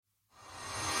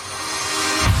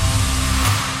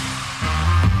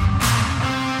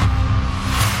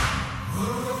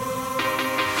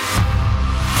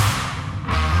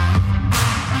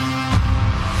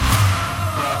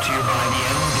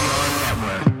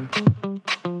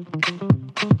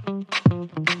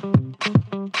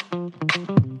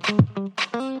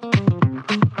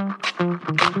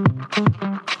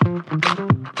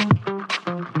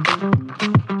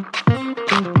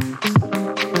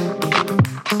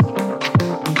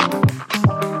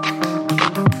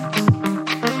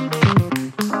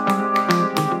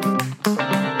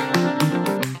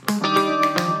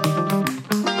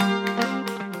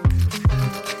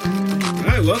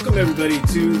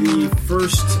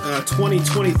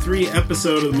2023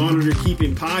 episode of the Monitor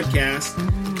Keeping Podcast.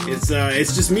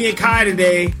 It's just me and Kai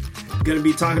today. Going to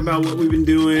be talking about what we've been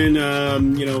doing,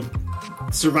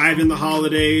 surviving the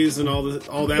holidays and all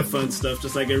that fun stuff,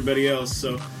 just like everybody else.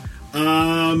 So,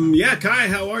 Kai,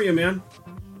 how are you, man?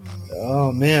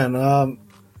 Oh man,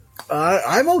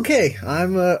 I'm okay.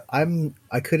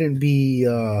 I couldn't be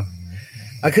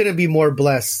more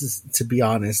blessed, to be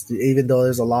honest. Even though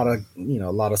there's a lot of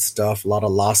stuff, a lot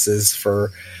of losses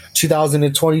for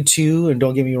 2022, and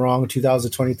don't get me wrong,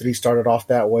 2023 started off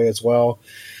that way as well.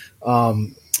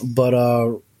 But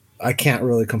I can't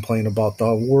really complain about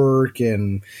the work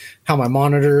and how my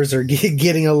monitors are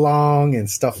getting along and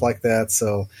stuff like that.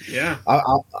 So yeah,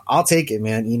 I'll take it,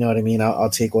 man. You know what I mean? I'll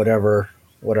take whatever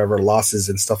losses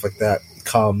and stuff like that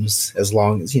comes, as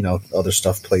long as, other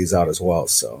stuff plays out as well.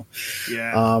 So,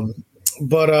 yeah.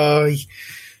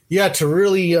 To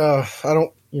really,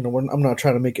 I'm not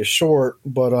trying to make it short,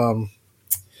 but,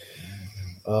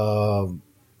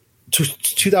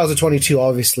 2022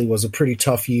 obviously was a pretty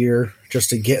tough year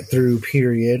just to get through,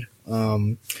 period.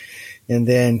 And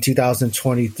then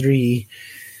 2023,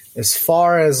 as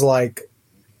far as like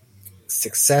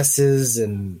successes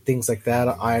and things like that,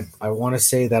 I want to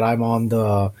say that I'm on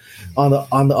the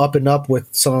up and up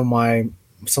with some of my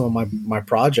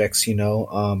projects.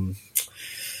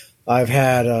 I've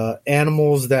had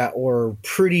animals that were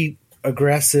pretty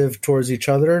aggressive towards each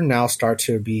other now start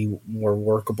to be more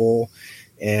workable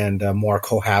and more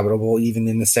cohabitable, even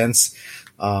in the sense.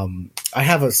 I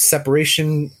have a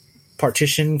separation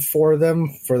partition for them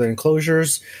for the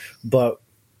enclosures, but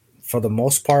for the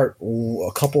most part, a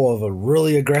couple of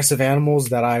really aggressive animals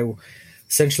that I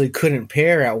essentially couldn't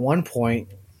pair at one point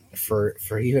for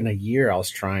even a year. I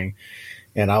was trying,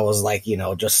 and I was like,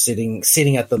 just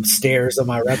sitting at the stairs of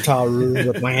my reptile room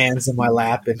with my hands in my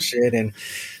lap and shit, and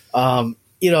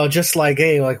just like,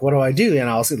 hey, like, what do I do? And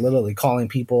I was literally calling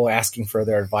people, asking for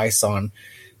their advice on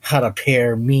how to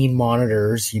pair mean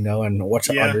monitors, and what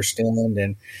to understand.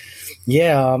 And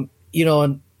and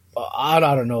I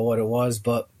don't know what it was,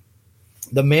 but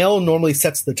the male normally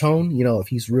sets the tone. If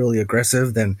he's really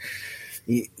aggressive, then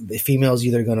the female's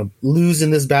either going to lose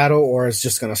in this battle or it's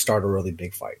just going to start a really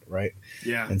big fight, right?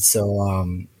 Yeah. And so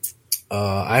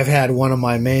I've had one of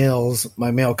my male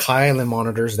Kylan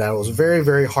monitors that was very,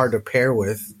 very hard to pair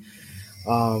with.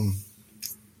 The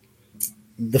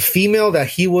female that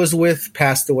he was with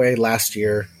passed away last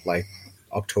year, like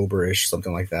October-ish,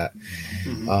 something like that.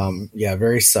 Mm-hmm.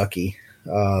 Very sucky.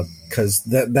 Because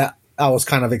that I was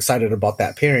kind of excited about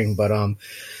that pairing, but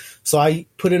so I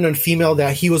put in a female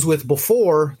that he was with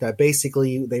before that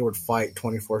basically they would fight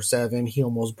 24/7. He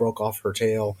almost broke off her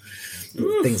tail,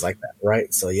 things like that,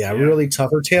 right? So really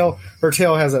tough. Her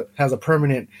tail has a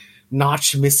permanent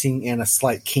notch missing and a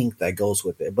slight kink that goes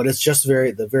with it, but it's just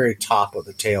the very top of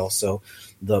the tail. So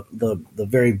the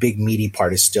very big meaty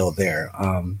part is still there.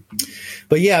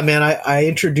 But yeah, man, I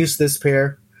introduced this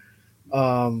pair.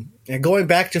 And going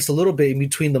back just a little bit in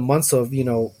between the months of,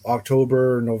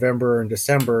 October, November, and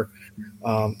December,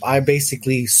 I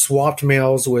basically swapped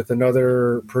males with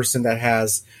another person that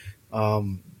has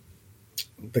the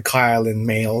Kylan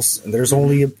males. And there's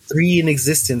only 3 in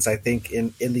existence, I think,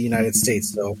 in the United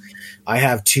States. So I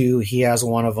have 2. He has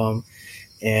one of them.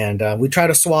 And we try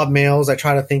to swap males. I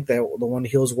try to think that the one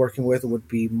he was working with would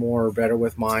be better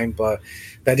with mine, but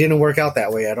that didn't work out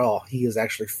that way at all. He is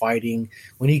actually fighting.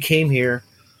 When he came here,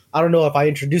 I don't know if I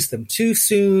introduced them too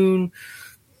soon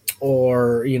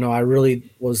or, I really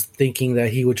was thinking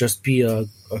that he would just be a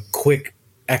quick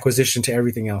acquisition to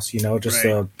everything else, just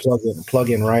right. a plug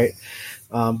in, right?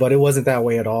 But it wasn't that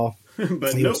way at all.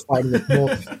 But he was fighting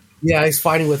with he's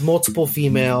fighting with multiple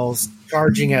females,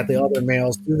 charging at the other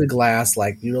males through the glass,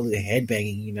 like really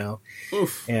headbanging,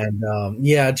 Oof. And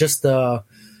just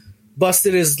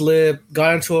busted his lip,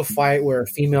 got into a fight where a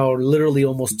female literally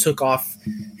almost took off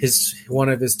one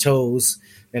of his toes,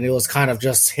 and it was kind of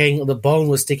just hanging. The bone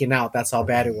was sticking out. That's how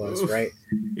bad it was, right?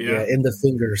 Yeah, in the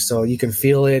finger, so you can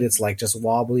feel it. It's like just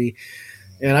wobbly.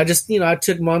 And I just, I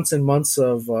took months and months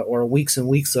of, or weeks and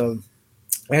weeks of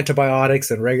antibiotics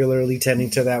and regularly tending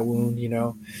to that wound,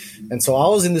 And so I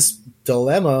was in this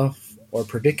dilemma or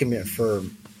predicament for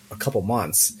a couple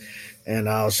months. And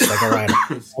I was just like, all right,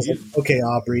 okay,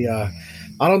 Aubrey, I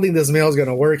don't think this male is going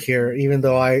to work here, even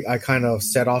though I kind of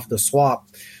set off the swap.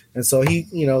 And so he,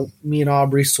 me and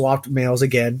Aubrey swapped males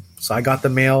again. So I got the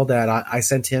male that I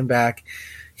sent him back.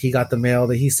 He got the male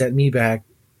that he sent me back,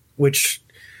 which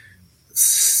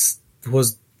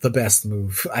was the best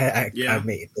move I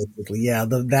made, basically. Yeah,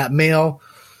 that male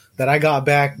that I got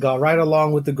right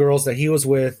along with the girls that he was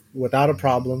with without a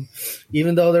problem,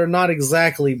 even though they're not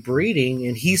exactly breeding,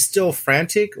 and he's still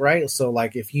frantic, right? So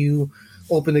like if you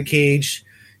open the cage,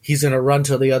 he's going to run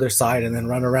to the other side and then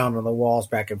run around on the walls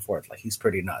back and forth. Like he's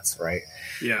pretty nuts, right?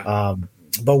 Yeah.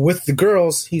 But with the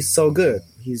girls, he's so good.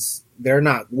 They're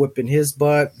not whipping his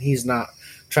butt. He's not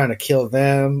trying to kill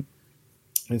them.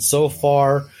 And so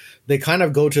far, they kind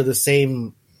of go to the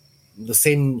same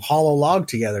hollow log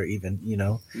together, even, you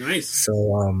know. Nice.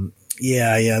 So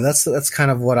yeah, that's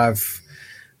kind of what I've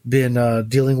been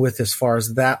dealing with as far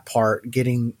as that part,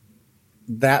 getting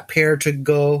that pair to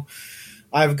go.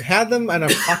 I've had them and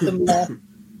I've caught them lock.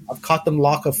 I've caught them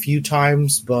lock a few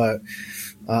times, but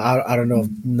I don't know if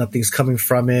nothing's coming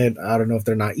from it. I don't know if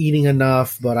they're not eating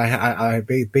enough, but I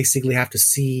basically have to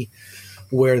see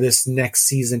where this next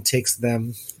season takes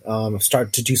them.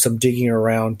 Start to do some digging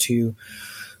around too.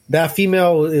 That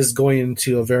female is going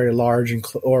into a very large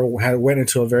went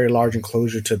into a very large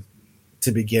enclosure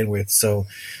to begin with. So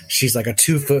she's like a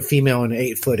 2-foot female in an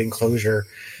 8-foot enclosure,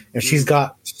 and she's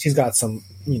got some,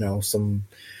 you know, some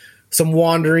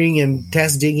wandering and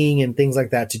test digging and things like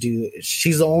that to do.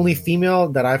 She's the only female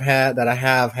that I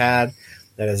have had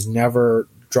that has never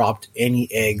dropped any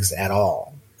eggs at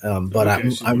all. But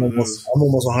okay, I'm almost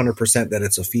 100% that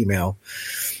it's a female.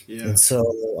 Yeah. And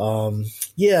so,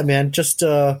 yeah, man, just,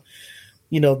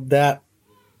 you know, that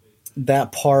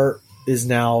part is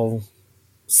now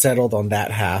settled on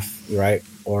that half, right?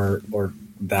 Or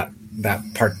that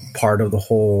part of the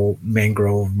whole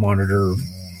mangrove monitor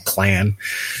clan.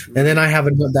 And then I have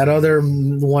that other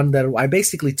one that I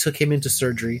basically took him into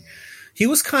surgery. He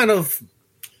was kind of,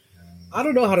 I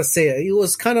don't know how to say it. He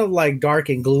was kind of like dark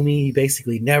and gloomy. He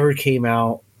basically never came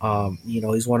out. You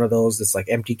know, he's one of those that's like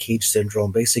empty cage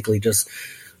syndrome. Basically, just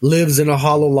lives in a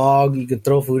hollow log. You can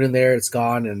throw food in there, it's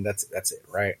gone, and that's it,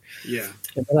 right? Yeah.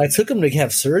 And then I took him to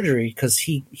have surgery because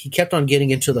he kept on getting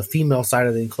into the female side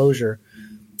of the enclosure,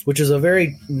 which is a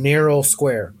very narrow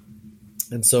square.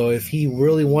 And so, if he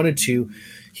really wanted to,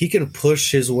 he can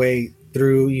push his way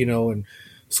through, you know, and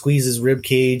squeeze his rib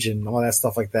cage and all that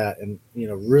stuff like that, and, you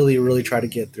know, really, really try to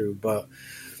get through. But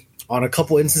on a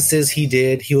couple instances, he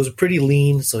did. He was pretty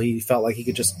lean, so he felt like he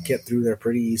could just get through there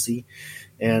pretty easy.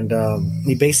 And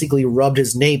he basically rubbed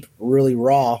his nape really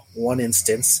raw one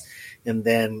instance, and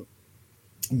then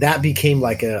that became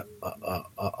like a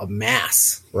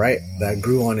mass, right, that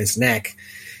grew on his neck.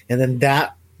 And then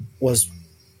that was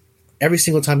every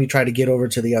single time he tried to get over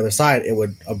to the other side, it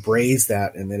would abrase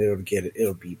that, and then it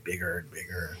would be bigger and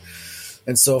bigger.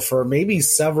 And so for maybe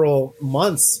several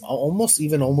months, almost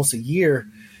a year,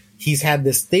 he's had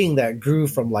this thing that grew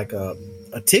from like a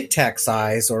Tic Tac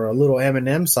size or a little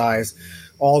M&M size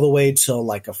all the way to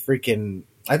like a freaking,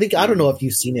 I don't know if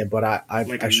you've seen it, but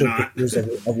I showed pictures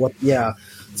of what, yeah.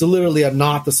 It's literally a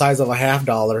knot the size of a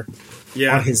 $50.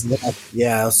 Yeah. On his neck.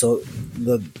 Yeah. So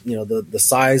the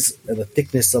size and the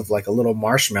thickness of like a little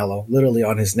marshmallow literally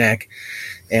on his neck.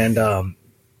 And,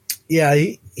 yeah,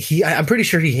 I'm pretty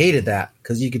sure he hated that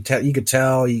because you could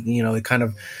tell, it kind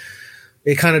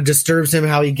of disturbs him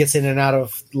how he gets in and out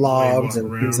of logs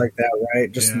and things like that.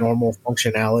 Right. Just normal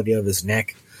functionality of his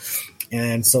neck.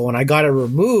 And so when I got it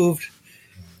removed,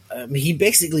 he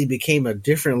basically became a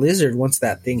different lizard once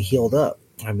that thing healed up.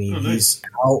 I mean, he's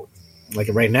out. Like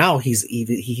right now, he's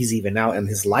even out, and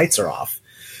his lights are off.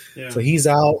 Yeah. So he's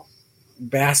out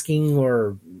basking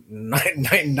or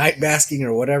night basking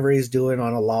or whatever he's doing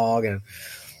on a log, and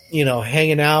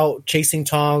hanging out, chasing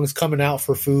tongs, coming out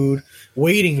for food,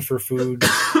 waiting for food.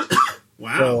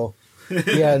 Wow. So,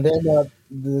 yeah, and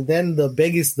then the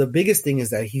biggest thing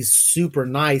is that he's super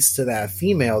nice to that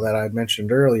female that I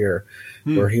mentioned earlier,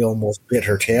 where he almost bit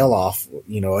her tail off,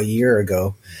 a year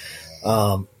ago.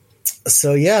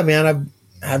 So yeah, man,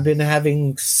 I've been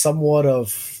having somewhat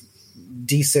of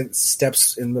decent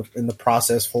steps in the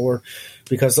process forward,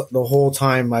 because the whole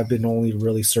time I've been only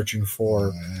really searching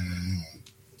for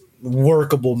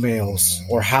workable males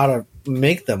or how to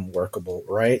make them workable,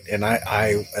 right? And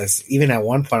I even at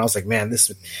one point I was like, man,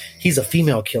 he's a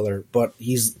female killer, but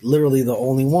he's literally the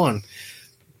only one,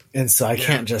 and so I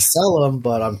can't just sell him,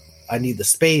 but I need the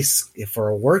space for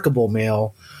a workable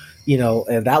male.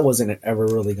 And that wasn't ever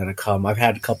really going to come. I've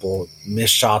had a couple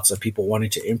missed shots of people wanting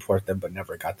to import them, but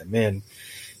never got them in.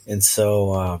 And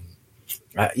so, I'm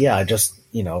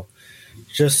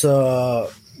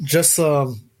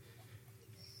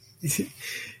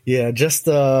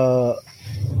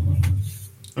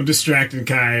distracting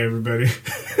Kai, everybody.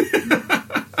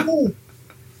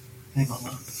 Hang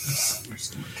on.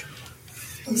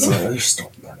 Sorry, you're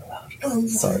still not allowed.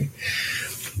 Sorry.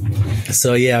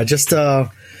 So yeah, just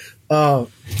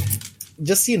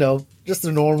just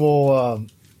the normal,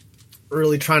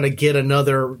 really trying to get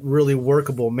another really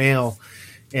workable male.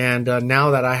 And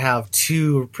now that I have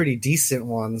two pretty decent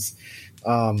ones,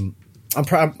 I'm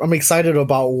excited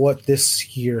about what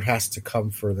this year has to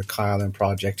come for the Kylan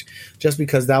project, just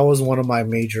because that was one of my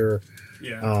major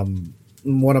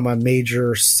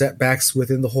setbacks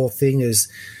within the whole thing is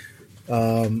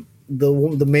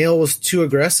the male was too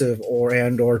aggressive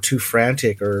or too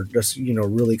frantic, or just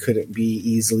really couldn't be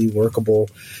easily workable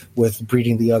with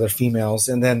breeding the other females.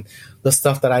 And then the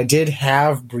stuff that I did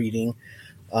have breeding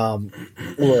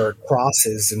were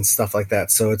crosses and stuff like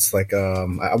that. So it's like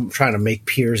I'm trying to make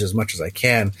peers as much as I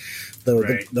can.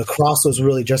 The cross was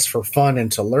really just for fun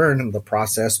and to learn the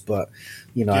process, but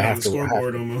I have to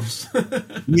scoreboard almost. I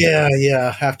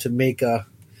have to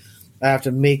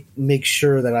make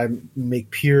sure that I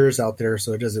make peers out there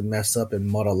so it doesn't mess up and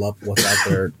muddle up what's out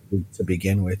there to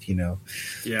begin with.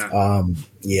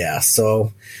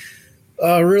 So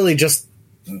really just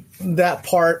that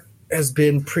part has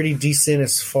been pretty decent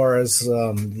as far as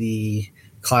the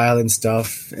Kylan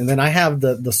stuff. And then I have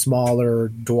the smaller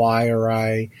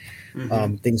Dwyer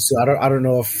things too. I don't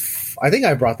know if I think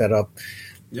I brought that up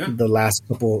the last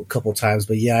couple times,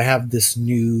 but I have this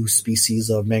new species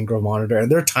of mangrove monitor,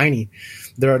 and they're tiny.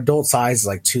 Their adult size is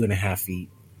like 2.5 feet.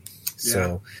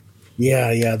 So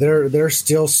they're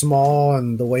still small,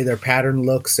 and the way their pattern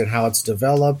looks and how it's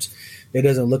developed, it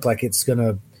doesn't look like it's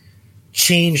gonna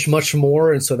change much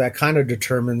more, and so that kind of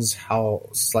determines how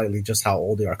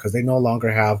old they are, because they're no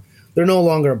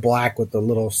longer black with the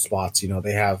little spots.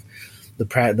 They have the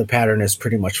pattern is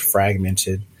pretty much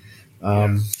fragmented.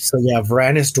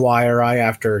 Varanus Dwyer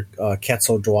after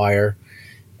Quetzal Dwyer,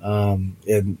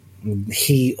 and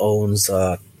he owns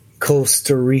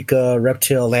Costa Rica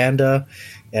Reptilanda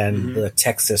and the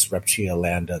Texas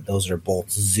Reptilanda. Those are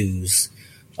both zoos.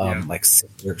 Like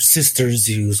sister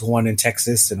zoos, one in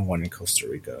Texas and one in Costa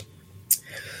Rica.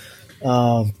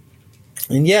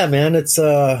 Man, it's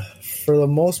for the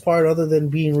most part, other than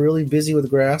being really busy with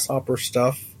grasshopper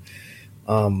stuff,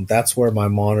 that's where my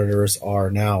monitors are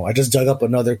now. I just dug up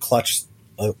another clutch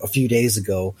a few days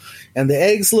ago, and the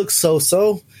eggs look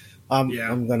so. I'm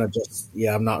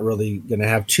not really gonna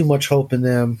have too much hope in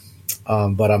them,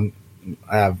 but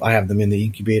I have them in the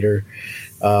incubator.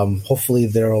 Hopefully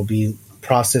there will be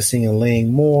processing and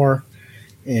laying more,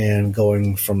 and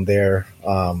going from there.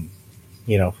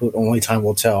 Only time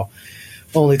will tell.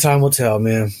 Only time will tell,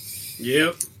 man.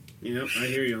 Yep. I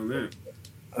hear you on that.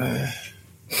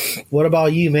 What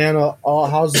about you, man?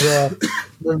 How's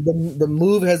the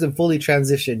move hasn't fully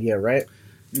transitioned yet, right?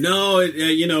 No,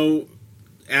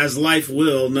 as life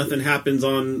will, nothing happens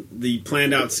on the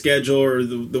planned out schedule or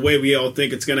the way we all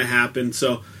think it's going to happen.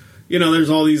 So, there's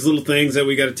all these little things that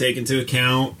we got to take into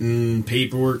account, and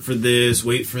paperwork for this,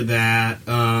 wait for that,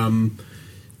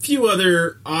 few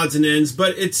other odds and ends,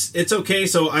 but it's okay.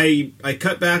 So I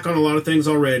cut back on a lot of things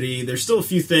already. There's still a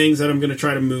few things that I'm going to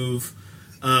try to move.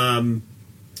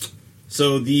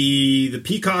 So the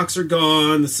peacocks are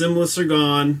gone, the Similis are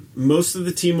gone, most of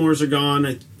the Timors are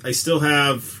gone. I still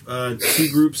have 2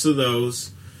 groups of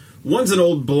those. One's an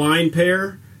old blind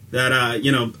pair that, I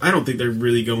don't think they're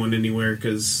really going anywhere,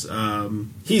 because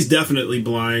he's definitely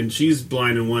blind. She's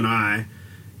blind in one eye.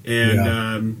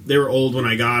 And they were old when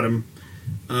I got them.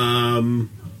 And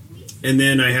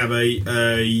then I have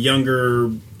a younger,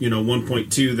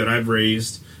 1.2 that I've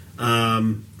raised.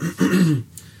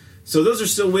 So those are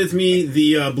still with me.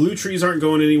 The blue trees aren't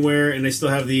going anywhere, and I still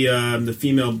have the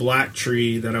female black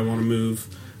tree that I want to move.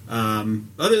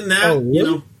 Other than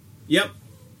that, yep.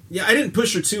 Yeah, I didn't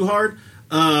push her too hard.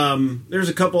 There's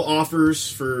a couple offers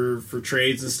for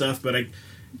trades and stuff, but I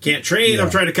can't trade. Yeah. I'm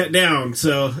trying to cut down,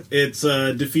 so it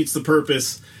defeats the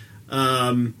purpose.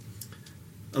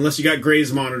 Unless you got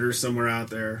Gray's monitors somewhere out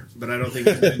there, but I don't think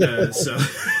it does. So,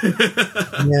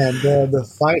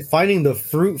 finding the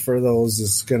fruit for those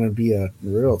is going to be a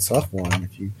real tough one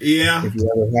if you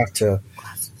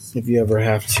ever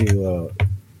have to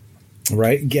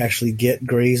actually get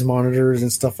Gray's monitors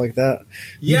and stuff like that.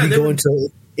 You can go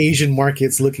into Asian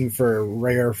markets looking for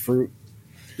rare fruit.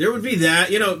 There would be that.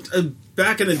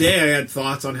 Back in the day, I had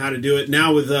thoughts on how to do it.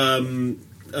 Now with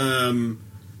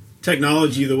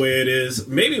technology the way it is,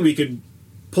 maybe we could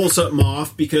pull something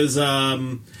off, because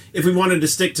if we wanted to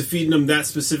stick to feeding them that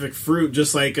specific fruit,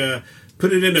 just like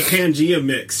put it in a Pangea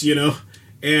mix,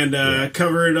 and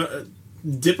cover it,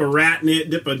 dip a rat in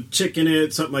it, dip a chicken in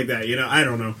it, something like that, I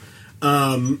don't know.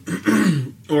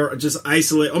 Or just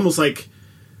isolate, almost like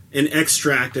an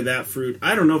extract of that fruit.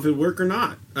 I don't know if it would work or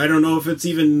not. I don't know if it's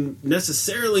even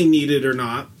necessarily needed or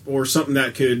not, or something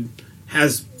that could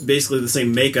has basically the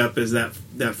same makeup as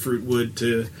that fruit would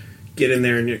to get in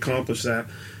there and accomplish that.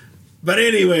 But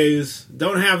anyways,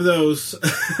 don't have those.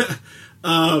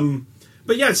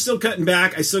 But yeah, it's still cutting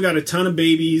back. I still got a ton of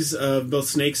babies of both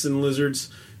snakes and lizards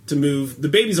to move. The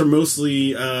babies are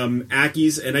mostly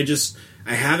Ackies, and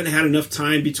I haven't had enough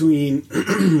time between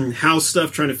house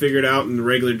stuff, trying to figure it out, and the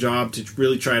regular job to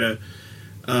really try to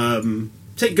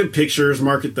take good pictures,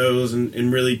 market those,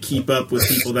 and really keep up with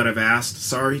people that I've asked.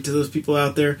 Sorry to those people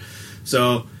out there.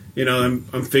 So,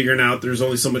 I'm figuring out there's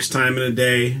only so much time in a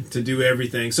day to do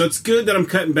everything. So it's good that I'm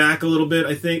cutting back a little bit,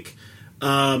 I think.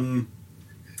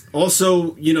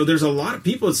 Also, there's a lot of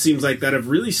people, it seems like, that have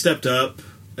really stepped up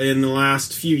in the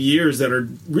last few years that are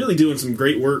really doing some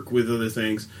great work with other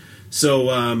things.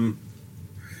 So,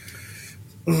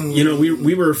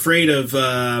 we were afraid of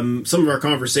some of our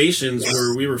conversations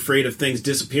where we were afraid of things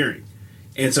disappearing.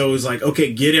 And so it was like,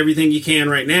 okay, get everything you can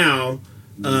right now,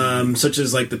 such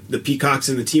as like the peacocks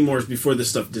and the Timors before this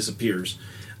stuff disappears,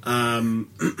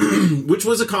 which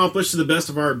was accomplished to the best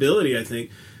of our ability, I think.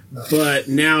 But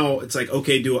now it's like,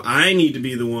 okay, do I need to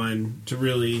be the one to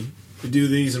really do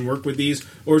these and work with these?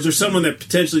 Or is there someone that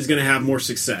potentially is going to have more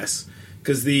success?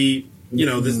 Because the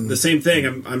same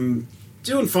thing, I'm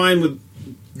doing fine with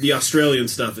the Australian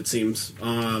stuff, it seems,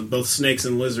 both snakes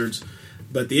and lizards.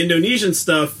 But the Indonesian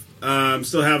stuff, I'm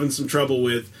still having some trouble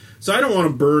with. So I don't want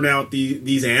to burn out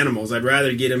these animals. I'd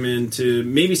rather get them into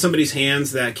maybe somebody's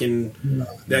hands that can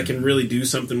really do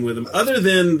something with them. Other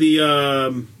than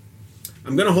the...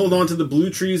 I'm going to hold on to the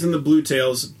blue trees and the blue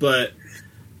tails, but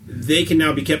they can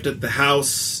now be kept at the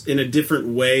house in a different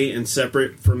way and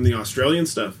separate from the Australian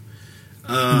stuff.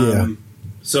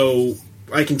 So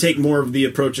I can take more of the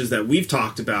approaches that we've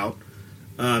talked about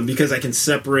because I can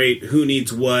separate who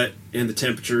needs what and the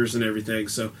temperatures and everything.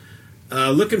 So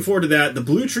looking forward to that. The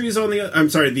blue trees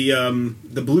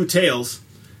the blue tails.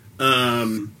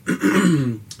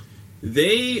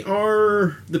 They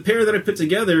are the pair that I put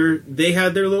together. They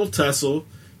had their little tussle,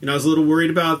 I was a little worried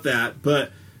about that,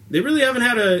 but they really haven't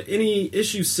had any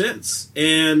issues since.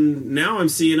 And now I'm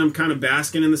seeing them kind of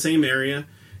basking in the same area.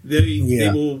 They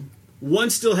will.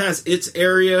 One still has its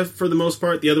area for the most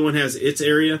part. The other one has its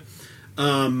area,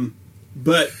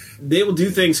 but they will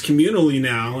do things communally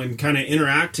now and kind of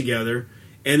interact together,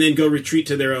 and then go retreat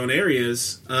to their own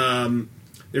areas.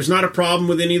 There's not a problem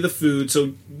with any of the food,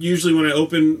 so usually when I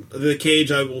open the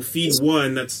cage, I will feed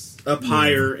one that's up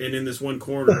higher and in this one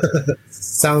corner.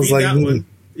 Sounds feed like me. One.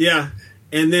 Yeah,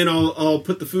 and then I'll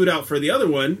put the food out for the other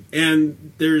one,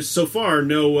 and there's so far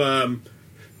no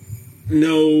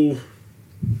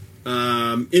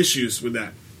issues with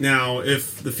that. Now,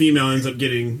 if the female ends up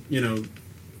getting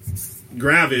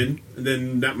gravid,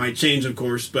 then that might change, of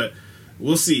course, but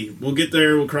we'll see. We'll get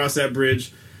there. We'll cross that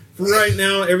bridge. For right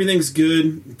now, everything's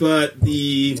good, but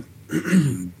the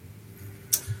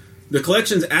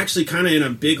collection's actually kind of in a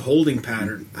big holding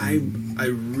pattern. I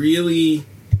really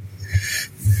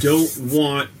don't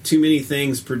want too many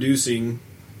things producing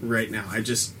right now.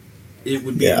 It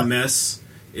would be a mess.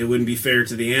 It wouldn't be fair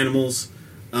to the animals.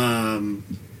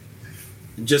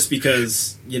 Just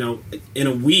because, in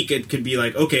a week it could be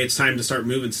like, okay, it's time to start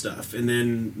moving stuff, and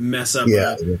then mess up.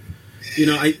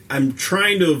 I'm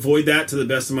trying to avoid that to the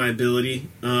best of my ability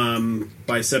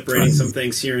by separating some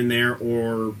things here and there,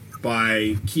 or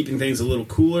by keeping things a little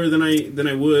cooler than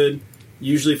I would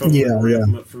usually if I want to ramp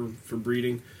them up for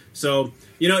breeding. So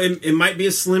it might be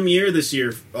a slim year this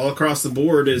year all across the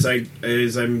board as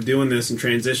I'm doing this and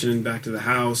transitioning back to the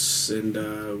house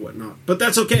and whatnot. But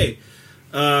that's okay.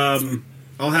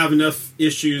 I'll have enough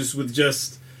issues with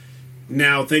just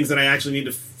now things that I actually need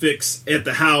to fix at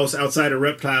the house outside of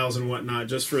reptiles and whatnot,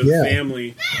 just for the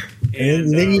family.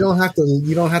 And then you don't have to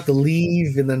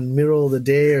leave in the middle of the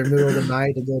day or middle of the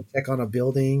night to go check on a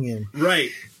building and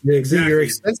exactly your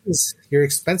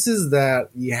expenses that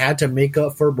you had to make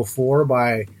up for before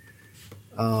by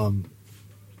let's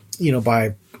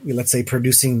say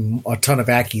producing a ton of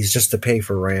Ackies just to pay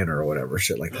for rent or whatever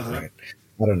shit like that, right?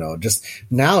 I don't know. Just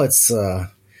now it's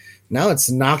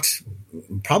knocked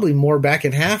probably more back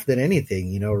in half than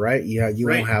anything, right? You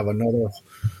won't have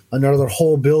another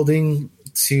whole building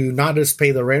to not just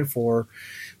pay the rent for,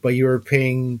 but you're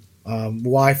paying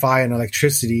Wi-Fi and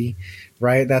electricity,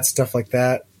 right? That stuff like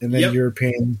that, and then you're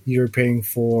paying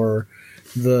for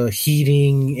the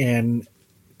heating and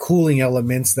cooling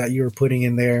elements that you're putting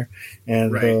in there,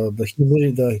 and the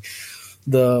humidity,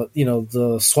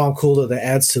 the swamp cooler that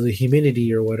adds to the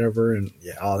humidity or whatever, and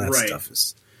all that stuff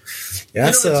is.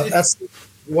 Yeah, that's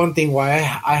one thing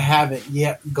why I haven't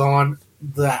yet gone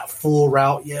that full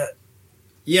route yet.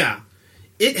 Yeah,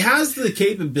 It has the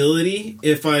capability,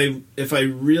 if I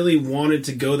really wanted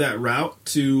to go that route,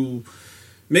 to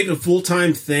make it a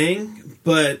full-time thing,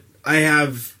 but I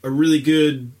have a really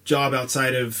good job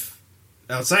outside of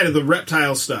the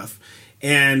reptile stuff.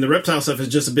 And the reptile stuff is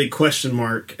just a big question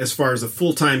mark as far as a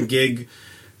full-time gig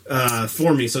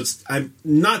for me. So I'm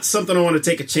not something I want to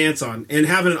take a chance on. And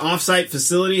having an off-site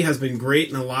facility has been great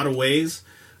in a lot of ways,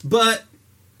 but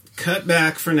cut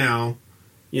back for now.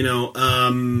 You know,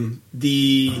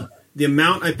 the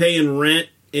amount I pay in rent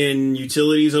and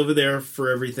utilities over there for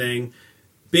everything,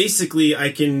 basically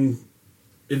I can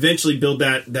eventually build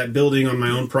that building on my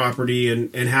own property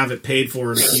and have it paid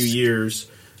for in a few years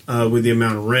with the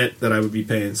amount of rent that I would be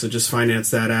paying. So just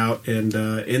finance that out, and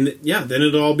then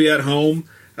it'll all be at home.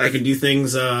 I can do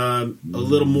things a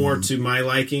little more to my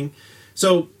liking.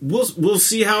 So we'll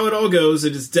see how it all goes.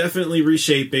 It is definitely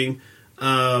reshaping.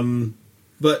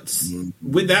 But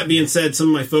with that being said, some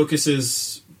of my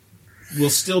focuses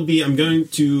will still be, I'm going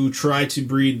to try to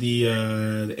breed the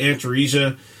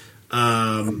Antaresia.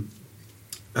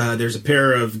 There's a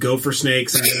pair of gopher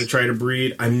snakes I'm going to try to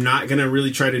breed. I'm not going to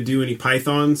really try to do any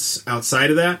pythons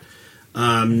outside of that.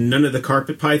 None of the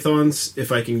carpet pythons,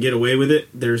 if I can get away with it.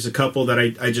 There's a couple that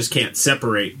I just can't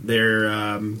separate.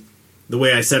 They're the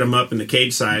way I set them up in the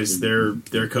cage size,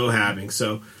 they're cohabiting.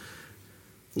 So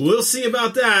we'll see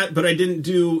about that, but I didn't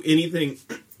do anything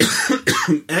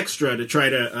extra to try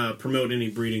to promote any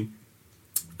breeding.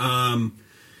 And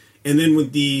then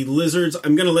with the lizards,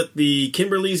 I'm going to let the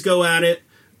Kimberleys go at it.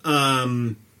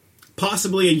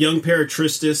 Possibly a young pair of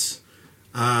Tristis.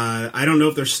 I don't know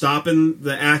if they're stopping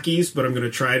the Ackies, but I'm going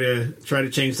to try to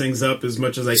change things up as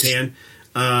much as I can.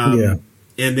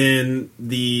 And then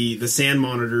the sand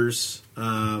monitors.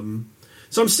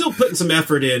 So I'm still putting some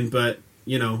effort in, but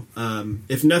you know,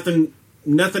 if nothing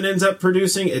ends up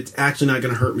producing, it's actually not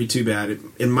going to hurt me too bad.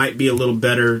 It might be a little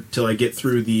better till I get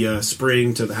through the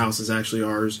spring till the house is actually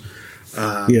ours.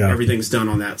 Everything's done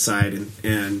on that side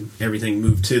and everything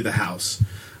moved to the house.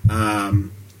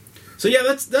 So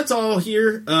yeah, that's all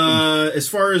here. As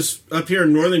far as up here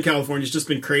in Northern California, it's just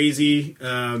been crazy.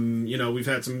 You know, we've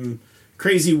had some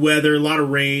crazy weather, a lot of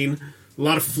rain, a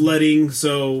lot of flooding.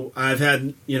 So I've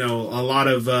had, you know, a lot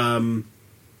of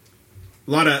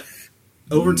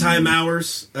overtime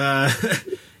hours at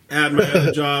my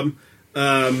other job,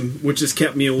 which has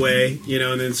kept me away, you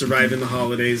know, and then surviving the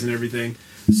holidays and everything.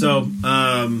 So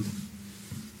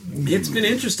it's been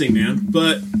interesting, man.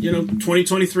 But, you know,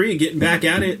 2023, getting back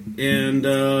at it. And,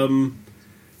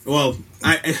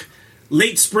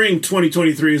 late spring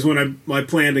 2023 is when I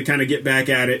plan to kind of get back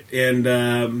at it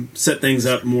and set things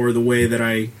up more the way that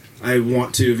I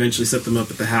want to eventually set them up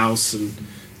at the house and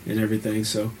everything.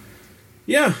 So,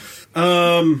 yeah.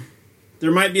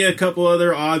 There might be a couple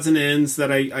other odds and ends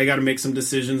that I got to make some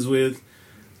decisions with.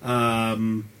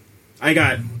 I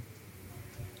got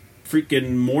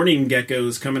freaking mourning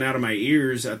geckos coming out of my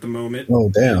ears at the moment. Oh,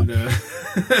 damn.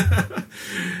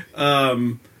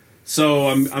 And, so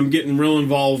I'm getting real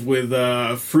involved with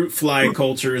fruit fly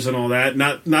cultures and all that.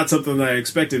 Not something that I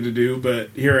expected to do, but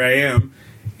here I am.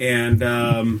 And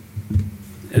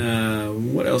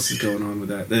what else is going on with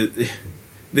that?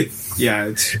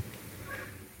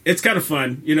 It's kind of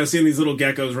fun, you know, seeing these little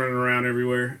geckos running around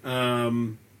everywhere.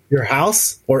 Your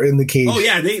house or in the cage? Oh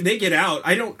yeah, they get out.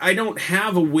 I don't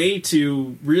have a way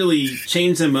to really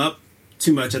change them up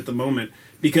too much at the moment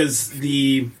because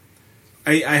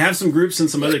I have some groups in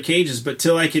some other cages, but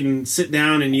till I can sit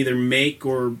down and either make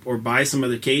or buy some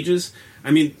other cages,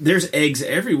 I mean, there's eggs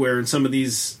everywhere in some of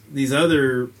these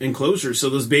other enclosures. So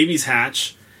those babies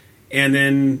hatch, and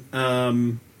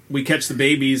then we catch the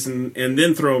babies and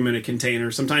then throw them in a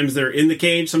container. Sometimes they're in the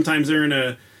cage. Sometimes they're in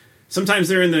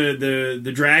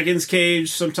the dragon's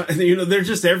cage. Sometimes, you know, they're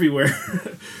just everywhere.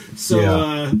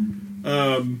 So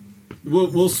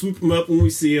we'll swoop them up when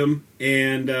we see them,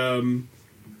 and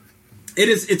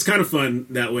it's kind of fun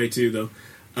that way too, though.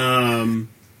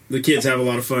 The kids have a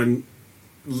lot of fun,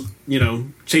 you know,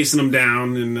 chasing them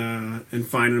down and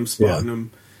finding them, spotting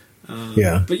them.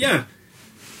 But yeah.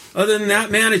 Other than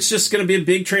that, man, it's just going to be a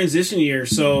big transition year.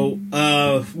 So,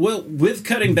 with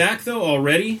cutting back though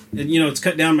already, you know, it's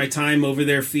cut down my time over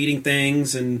there feeding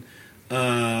things and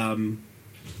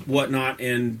whatnot,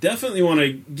 and definitely want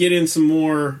to get in some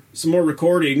more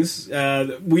recordings.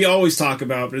 We always talk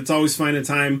about, but it's always finding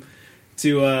time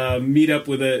to meet up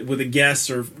with a guest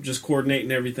or just coordinate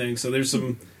and everything. So there's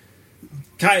some.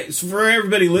 Kai, for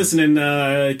everybody listening,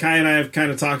 Kai and I have kind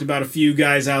of talked about a few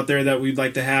guys out there that we'd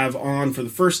like to have on for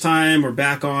the first time or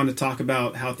back on to talk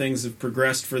about how things have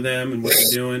progressed for them and what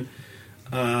they're doing.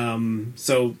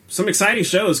 So some exciting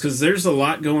shows because there's a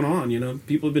lot going on. You know,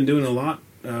 people have been doing a lot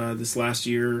this last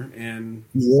year and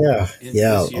yeah, into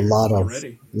this year a lot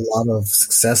already. of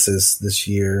successes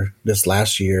this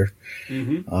last year.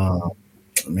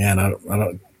 Man, I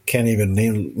can't even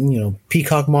name,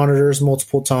 Peacock monitors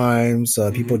multiple times,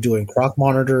 people doing Croc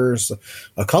monitors,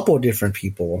 a couple of different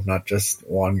people, not just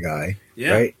one guy,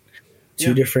 right?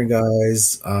 Two different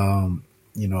guys,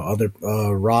 other,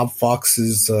 Rob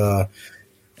Fox's,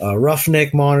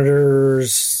 Roughneck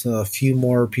monitors, a few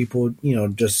more people,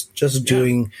 just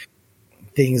doing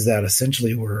things that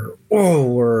essentially were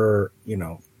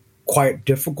quite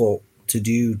difficult to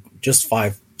do just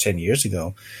 5-10 years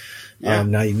ago.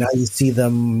 Now you see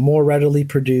them more readily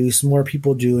produced, more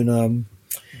people doing them.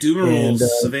 Doomerals,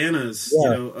 Savannahs,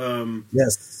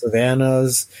 yes,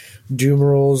 Savannahs,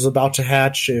 Doomerals about to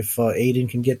hatch if Aiden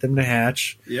can get them to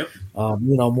hatch. Yep.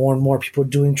 More and more people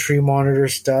doing tree monitor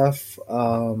stuff.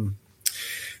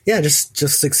 Just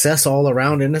success all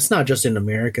around, and it's not just in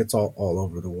America; it's all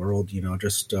over the world.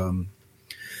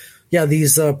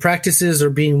 These practices are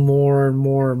being more and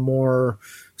more and more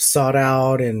sought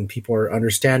out, and people are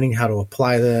understanding how to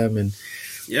apply them, and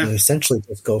essentially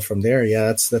just go from there.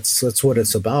 That's what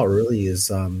it's about, really.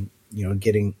 Is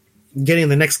getting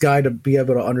the next guy to be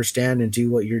able to understand and do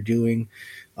what you're doing.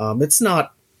 It's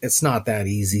not that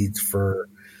easy for,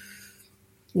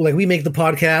 like, we make the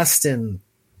podcast, and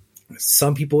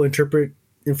some people interpret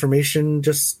information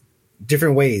just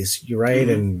different ways, you're right,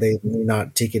 and they may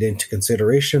not take it into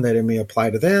consideration that it may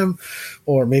apply to them,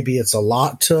 or maybe it's a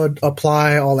lot to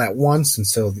apply all at once, and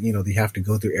so they have to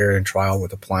go through error and trial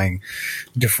with applying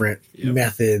different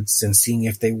methods and seeing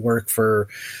if they work.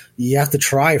 You have to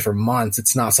try for months.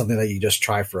 It's not something that you just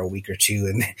try for a week or two,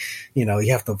 and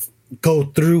you have to go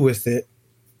through with it,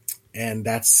 and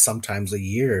that's sometimes a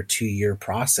year or 2-year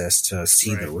process to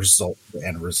see the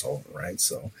end result, right?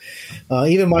 So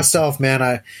even myself, man,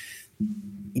 I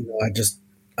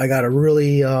got to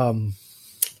really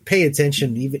pay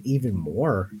attention even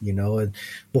more, and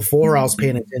before I was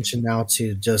paying attention now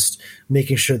to just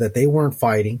making sure that they weren't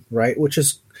fighting, right? Which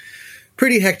is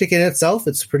pretty hectic in itself.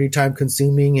 It's pretty time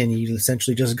consuming, and you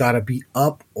essentially just got to be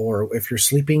up, or if you're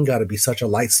sleeping, got to be such a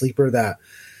light sleeper that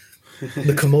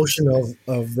the commotion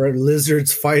of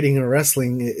lizards fighting and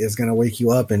wrestling is going to wake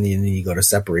you up, and then you go to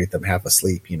separate them half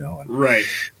asleep, right.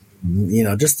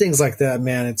 Just things like that,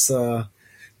 man. It's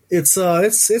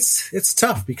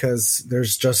tough because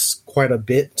there's just quite a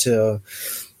bit to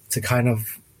kind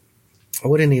of, I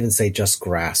wouldn't even say just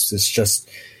grasp. It's just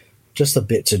a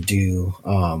bit to do,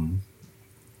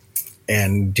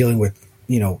 and dealing with,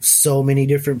 so many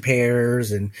different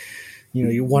pairs, and,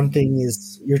 one thing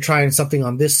is you're trying something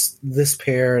on this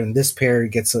pair, and this pair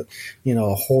gets a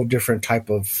whole different type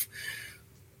of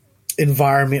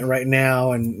environment right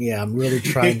now, and I'm really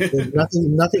trying.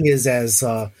 Nothing is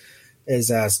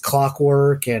as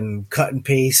clockwork and cut and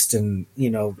paste and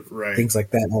things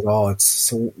like that at all.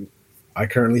 So I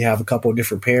currently have a couple of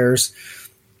different pairs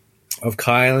of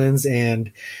Kylands,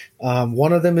 and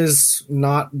one of them is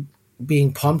not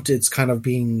being pumped. It's kind of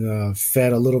being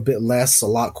fed a little bit less, a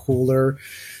lot cooler,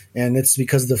 and it's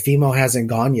because the female hasn't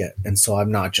gone yet, and so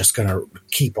I'm not just gonna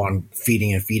keep on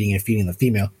feeding the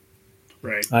female.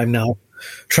 Right. I'm now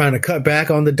trying to cut back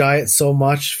on the diet so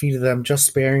much, feed them just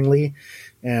sparingly,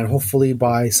 and hopefully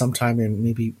by sometime in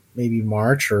maybe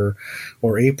March or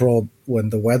April, when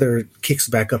the weather kicks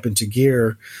back up into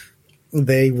gear,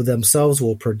 they themselves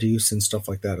will produce and stuff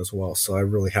like that as well. So I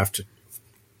really have to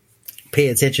pay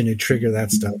attention and trigger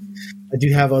that stuff. I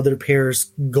do have other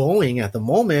pairs going at the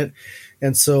moment,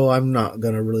 and so I'm not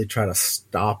going to really try to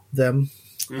stop them.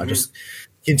 I just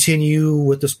continue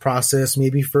with this process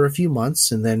maybe for a few months,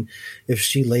 and then if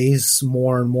she lays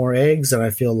more and more eggs and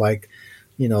I feel like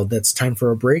that's time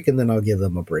for a break, and then I'll give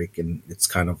them a break. And it's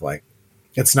kind of like,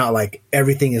 it's not like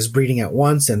everything is breeding at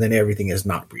once and then everything is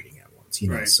not breeding at once,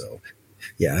 right.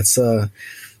 So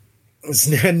it's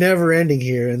never ending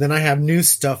here. And then I have new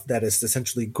stuff that is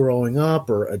essentially growing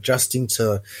up or adjusting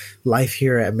to life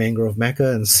here at Mangrove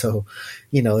Mecca, and so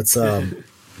it's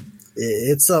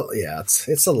it's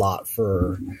a lot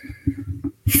for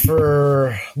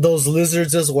those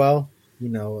lizards as well.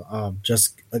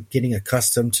 Just getting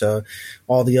accustomed to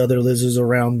all the other lizards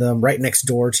around them, right next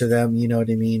door to them. You know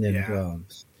what I mean? And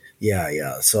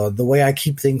So the way I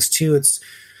keep things too, it's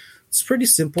pretty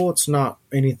simple. It's not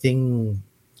anything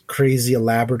crazy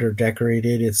elaborate or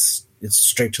decorated. It's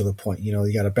straight to the point.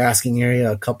 You got a basking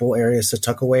area, a couple areas to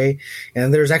tuck away,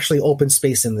 and there's actually open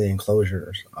space in the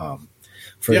enclosures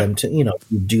for them to,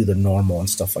 do the normal and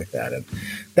stuff like that. And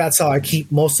that's how I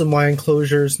keep most of my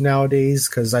enclosures nowadays,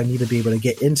 because I need to be able to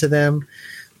get into them.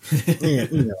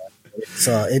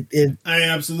 So it I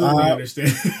absolutely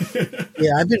understand.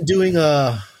 yeah, I've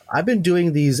been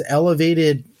doing these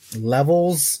elevated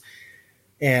levels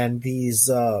and these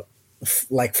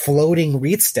like floating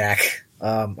reed stack.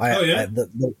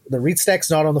 The reed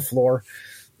stack's not on the floor.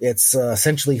 It's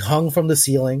essentially hung from the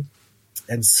ceiling.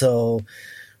 And so,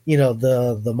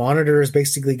 the monitors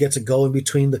basically get to go in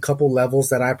between the couple levels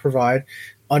that I provide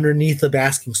underneath the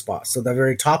basking spot. So the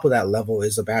very top of that level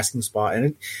is a basking spot,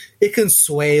 and it can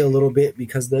sway a little bit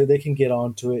because they can get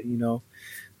onto it, and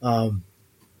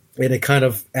it kind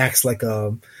of acts like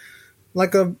a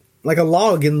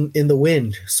log in the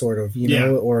wind, sort of,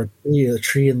 or a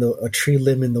tree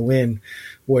limb in the wind,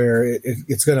 where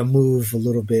it's going to move a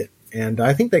little bit. And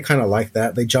I think they kind of like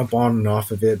that. They jump on and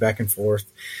off of it, back and forth.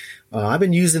 I've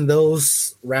been using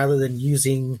those rather than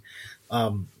using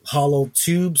hollow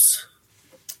tubes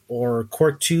or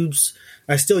cork tubes.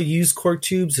 I still use cork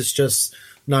tubes. It's just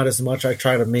not as much. I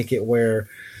try to make it where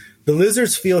the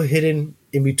lizards feel hidden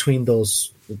in between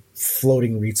those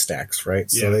floating reed stacks, right?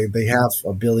 Yeah. So they have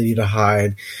ability to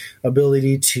hide,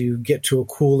 ability to get to a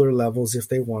cooler levels if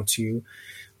they want to,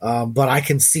 but I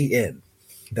can see in.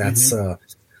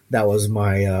 That was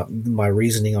my my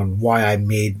reasoning on why I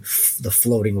made the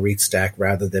floating reed stack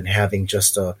rather than having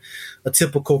just a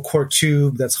typical cork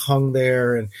tube that's hung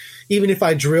there. And even if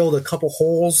I drilled a couple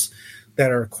holes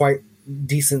that are quite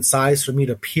decent size for me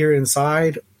to peer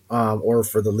inside, or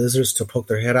for the lizards to poke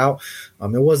their head out,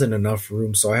 it wasn't enough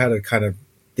room. So I had to kind of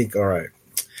think, all right,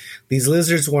 these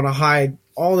lizards want to hide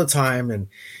all the time, and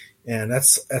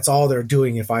that's all they're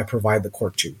doing if I provide the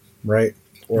cork tube, right?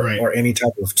 Or any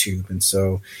type of tube. And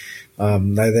so I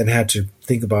then had to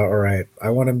think about, all right, I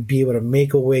want to be able to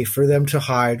make a way for them to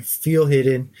hide, feel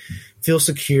hidden, feel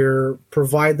secure,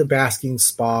 provide the basking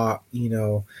spot,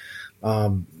 not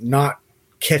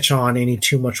catch on any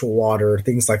too much water,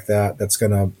 things like that. That's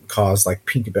going to cause like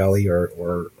pink belly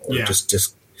or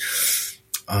just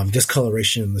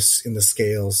discoloration in the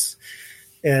scales.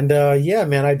 And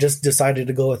man, I just decided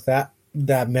to go with that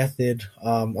method.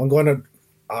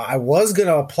 I was going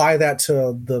to apply that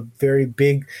to the very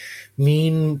big,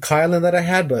 mean Kylan that I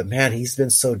had, but man, he's been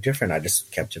so different. I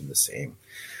just kept him the same.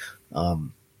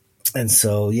 And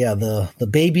so, yeah, the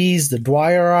babies, the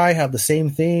Dwyer Eye have the same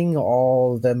thing.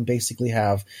 All of them basically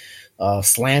have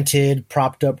slanted,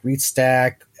 propped up reed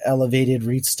stack, elevated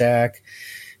reed stack.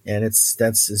 And it's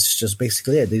just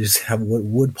basically it. They just have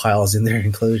wood piles in their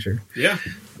enclosure. Yeah.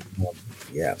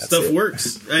 That's stuff it.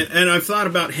 Works. And I've thought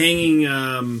about hanging,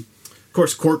 of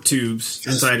course, cork tubes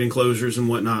inside enclosures and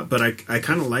whatnot, but I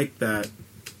kind of like that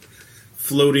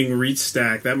floating reed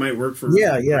stack. That might work for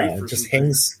it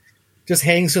just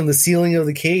hangs from the ceiling of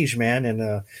the cage, man,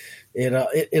 and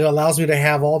it allows me to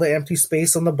have all the empty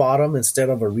space on the bottom instead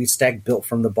of a reed stack built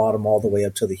from the bottom all the way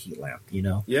up to the heat lamp.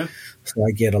 Yeah. So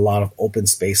I get a lot of open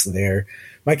space there.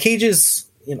 My cages,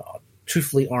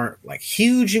 truthfully aren't like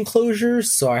huge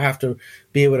enclosures, so I have to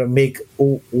be able to make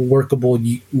workable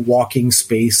walking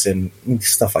space and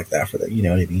stuff like that for that. You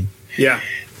know what I mean? Yeah.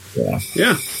 No,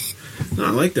 I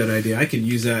like that idea. I could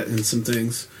use that in some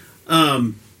things.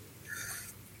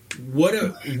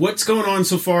 What's going on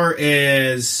so far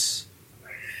as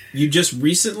you just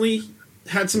recently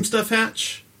had some stuff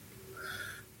hatch?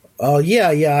 I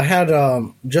had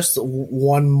just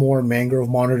one more mangrove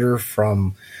monitor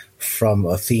from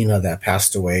Athena that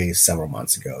passed away several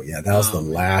months ago. Yeah, that was the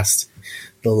last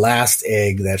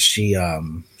egg that she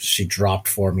dropped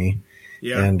for me.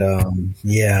 Yeah. And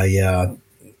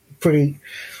pretty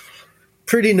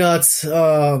nuts.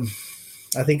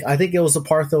 I think it was a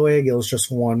Partho egg. It was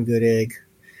just one good egg.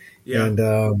 Yeah. And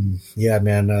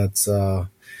man, it's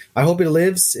I hope it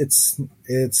lives.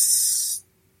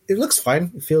 It looks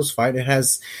fine. It feels fine.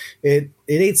 It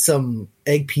ate some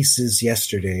egg pieces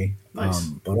yesterday. Nice.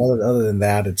 But other than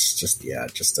that, it's just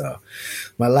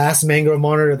my last mangrove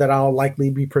monitor that I'll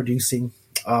likely be producing.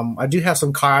 I do have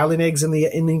some Kylan eggs in the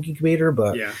incubator,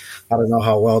 but I don't know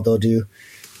how well they'll do.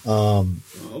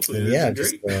 Hopefully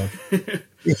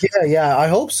I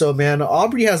hope so, man.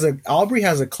 Aubrey has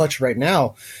a clutch right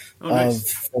now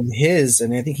from his,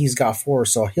 and I think he's got 4,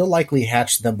 so he'll likely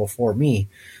hatch them before me.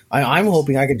 I'm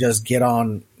hoping I could just get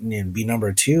on and be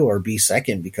number 2 or be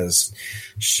second, because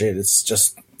shit,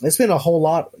 it's been a whole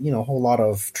lot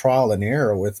of trial and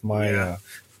error with my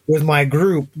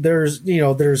group.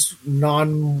 There's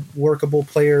non-workable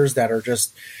players that are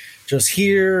just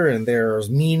here, and there's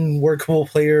mean workable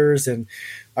players, and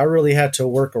I really had to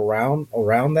work around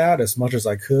that as much as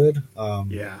I could. So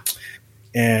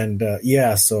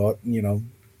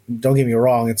don't get me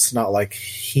wrong, it's not like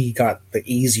he got the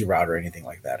easy route or anything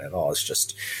like that at all. It's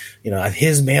just,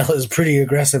 his male is pretty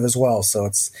aggressive as well. So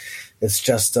it's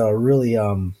just really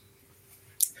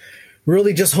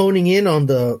just honing in on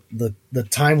the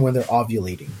time when they're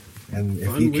ovulating. And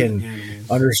if you can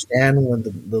understand when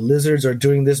the lizards are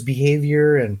doing this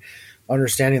behavior and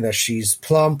understanding that she's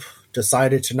plump,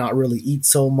 decided to not really eat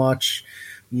so much,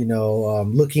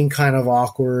 looking kind of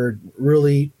awkward,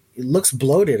 really, it looks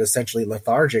bloated, essentially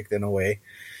lethargic in a way.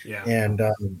 Yeah. And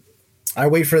I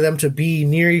wait for them to be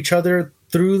near each other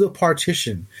through the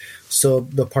partition. So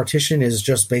the partition is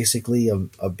just basically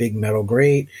a big metal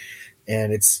grate,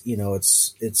 and it's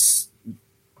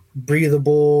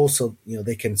breathable, so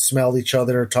they can smell each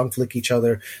other, tongue flick each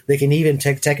other. They can even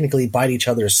technically bite each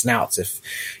other's snouts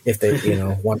if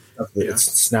they want its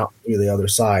snout through the other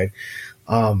side.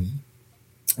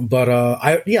 But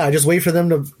I just wait for them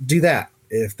to do that.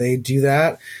 If they do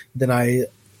that, then I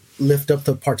lift up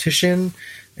the partition,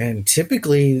 and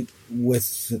typically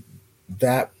with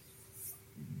that,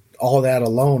 all that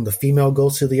alone, the female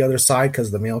goes to the other side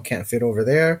because the male can't fit over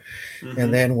there. Mm-hmm.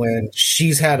 And then when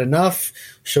she's had enough,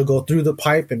 she'll go through the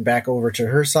pipe and back over to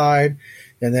her side.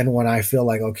 And then when I feel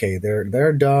like, okay,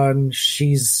 they're done,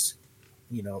 she's,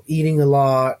 eating a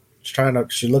lot,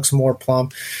 she looks more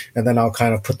plump, and then I'll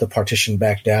kind of put the partition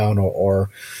back down, or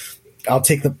I'll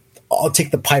take the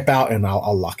pipe out and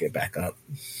I'll lock it back up.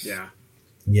 Yeah.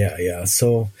 Yeah.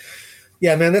 So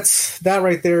yeah, man, that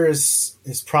right there is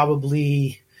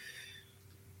probably,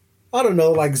 I don't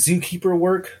know, like zookeeper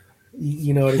work.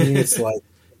 You know what I mean? It's like,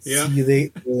 they're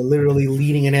literally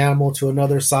leading an animal to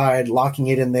another side, locking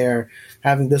it in there,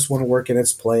 having this one work in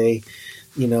its play,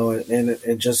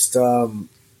 and just,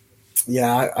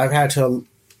 I've had to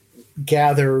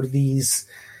gather these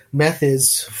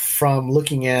methods from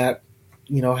looking at,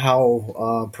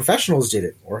 how professionals did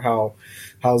it, or how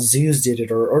zoos did it,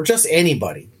 or just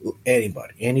anybody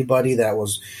that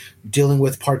was dealing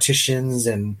with partitions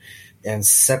and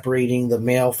separating the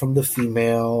male from the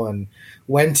female and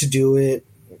when to do it,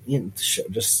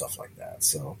 just stuff like that.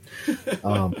 So,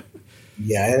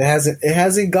 it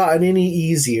hasn't gotten any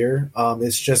easier.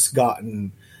 It's just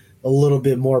gotten a little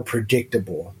bit more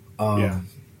predictable.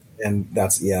 And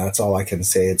that's all I can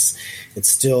say. It's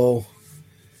still,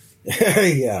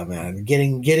 man,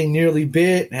 getting nearly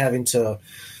bit, having to,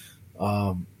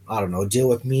 I don't know, deal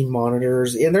with mean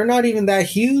monitors, and they're not even that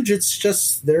huge. It's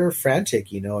just they're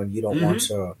frantic, and you don't want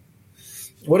to.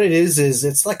 What it is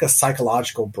it's like a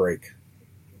psychological break,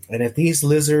 and if these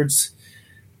lizards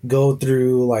go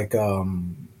through like I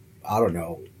don't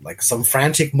know, like some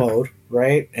frantic mode,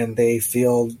 right, and they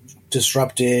feel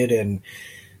disrupted and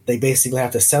they basically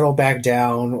have to settle back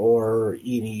down, or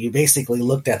you basically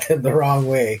looked at them the wrong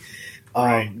way.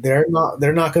 Right. They're not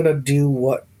going to do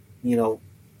what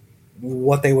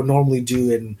they would normally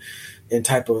do in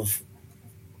type of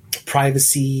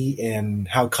privacy and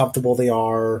how comfortable they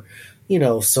are,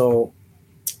 so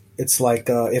it's like,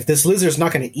 if this lizard's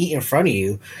not going to eat in front of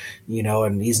you,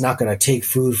 and he's not going to take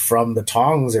food from the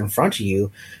tongs in front of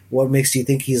you, what makes you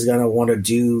think he's going to want to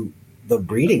do the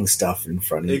breeding stuff in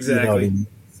front of you? Exactly. You know what I mean?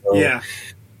 So, yeah.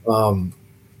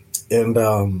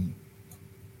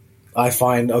 I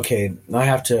find, okay, I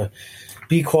have to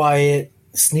be quiet,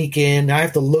 sneak in. I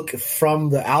have to look from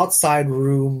the outside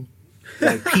room,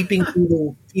 like peeping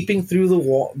through the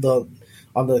wall,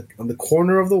 on the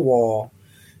corner of the wall,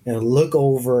 and look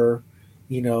over,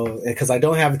 because I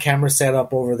don't have the camera set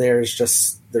up over there. It's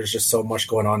just, there's just so much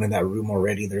going on in that room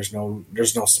already. There's no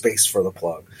space for the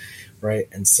plug, right?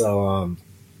 And so,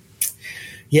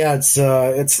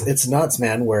 it's nuts,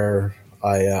 man. Where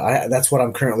I that's what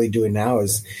I'm currently doing now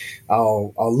is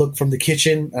I'll look from the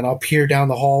kitchen and I'll peer down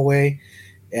the hallway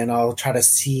and I'll try to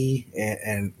see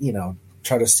and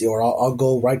try to see, or I'll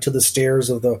go right to the stairs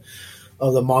of the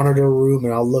monitor room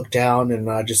and I'll look down and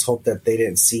I just hope that they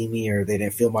didn't see me or they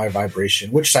didn't feel my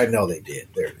vibration, which I know they did.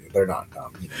 They're not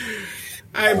dumb.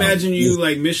 I imagine you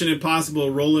like Mission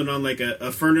Impossible rolling on like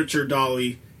a furniture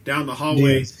dolly down the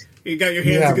hallway. Dude. You got your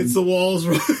hands against the walls.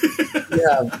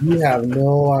 Yeah, you have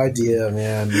no idea,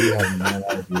 man. You have no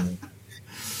idea.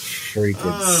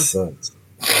 Freaking sucks.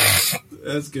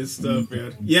 That's good stuff,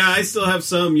 man. Yeah, I still have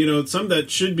some that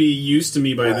should be used to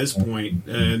me by this point.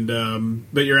 And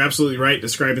but you're absolutely right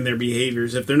describing their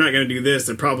behaviors. If they're not going to do this,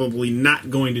 they're probably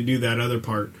not going to do that other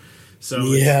part. So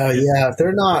if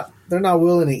they're not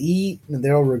willing to eat and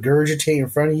they'll regurgitate in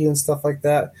front of you and stuff like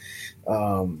that.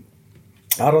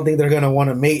 I don't think they're going to want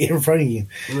to mate in front of you,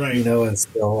 right? And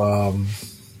still,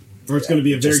 or it's going to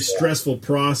be a very stressful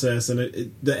process.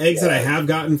 And the eggs that I have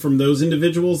gotten from those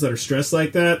individuals that are stressed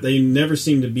like that, they never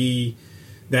seem to be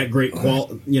that great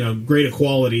great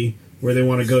equality where they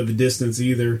want to go the distance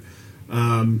either.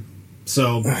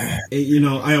 So,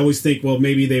 I always think, well,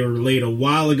 maybe they were laid a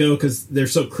while ago because they're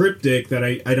so cryptic that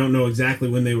I don't know exactly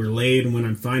when they were laid and when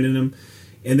I'm finding them.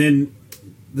 And then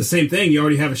the same thing, you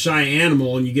already have a shy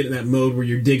animal and you get in that mode where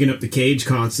you're digging up the cage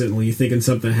constantly, you're thinking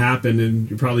something happened and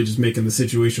you're probably just making the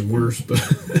situation worse. But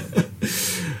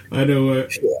I know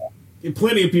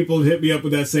plenty of people have hit me up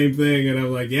with that same thing and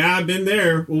I'm like, yeah, I've been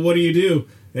there. Well, what do?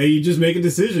 Hey, you just make a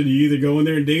decision. You either go in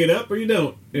there and dig it up or you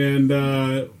don't. And,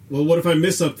 well, what if I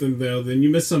miss something, though? Then you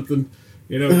miss something.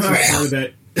 It's part of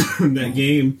that, that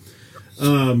game.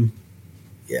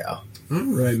 Yeah. All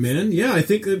right, man. Yeah, I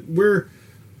think that we're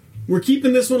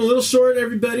keeping this one a little short,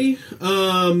 everybody.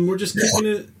 We're just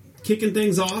kicking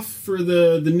things off for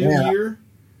the new year.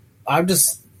 I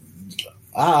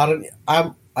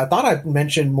thought I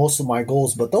mentioned most of my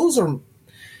goals, but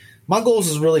my goals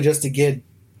is really just to get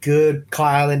good Claw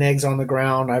Island eggs on the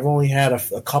ground. I've only had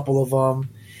a couple of them,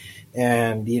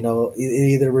 and it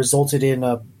either resulted in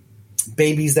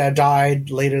babies that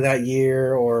died later that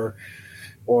year, or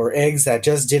eggs that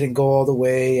just didn't go all the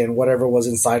way, and whatever was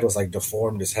inside was like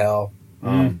deformed as hell.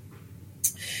 And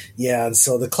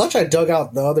so the clutch I dug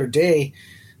out the other day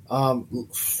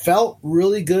felt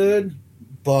really good,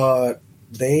 but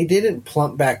they didn't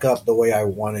plump back up the way I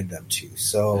wanted them to.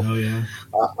 So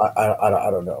I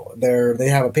don't know. They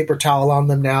have a paper towel on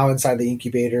them now inside the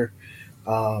incubator,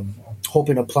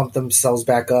 hoping to plump themselves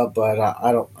back up, but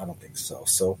I don't think so.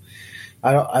 So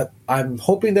I'm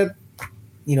hoping that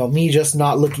me just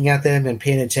not looking at them and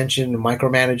paying attention and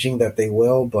micromanaging that they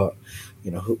will, but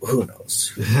who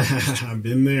knows? I've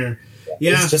been there.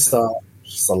 Yeah, it's just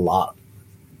a lot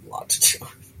to do.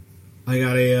 I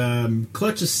got a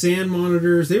clutch of sand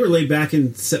monitors. They were laid back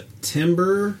in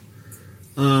September.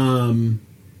 Well,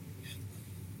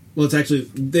 it's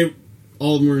actually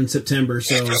all of them were in September,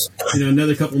 so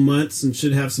another couple months and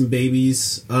should have some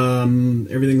babies.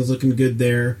 Everything's looking good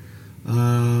there.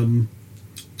 I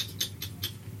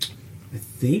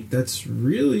think that's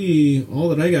really all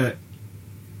that I got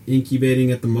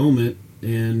incubating at the moment,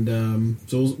 and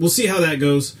so we'll see how that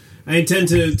goes. I intend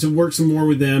to work some more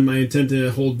with them. I intend to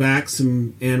hold back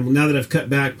some, and now that I've cut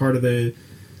back, part of the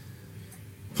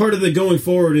going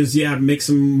forward is make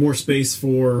some more space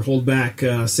for hold back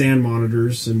sand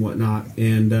monitors and whatnot,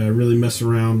 and really mess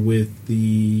around with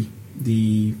the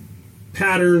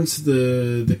patterns,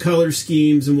 the color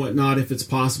schemes and whatnot, if it's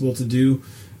possible to do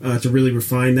to really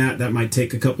refine that. That might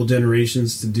take a couple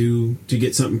generations to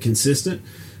get something consistent.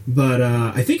 But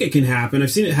I think it can happen. I've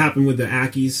seen it happen with the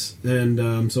Ackies,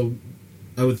 and so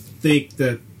I would think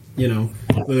that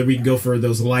whether we can go for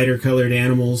those lighter colored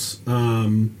animals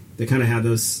that kind of have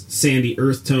those sandy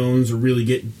earth tones, or really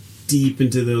get deep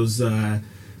into those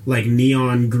like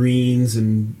neon greens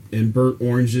and burnt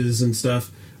oranges and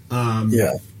stuff.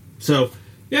 So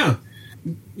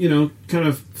kind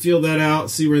of feel that out,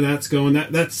 see where that's going.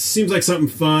 That seems like something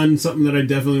fun, something that I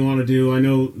definitely want to do. I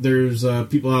know there's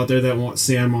people out there that want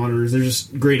sand monitors. They're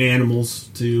just great animals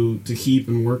to keep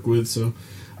and work with. So,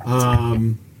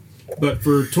 but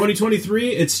for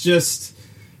 2023, it's just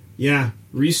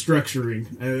restructuring.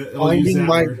 Finding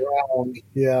my ground.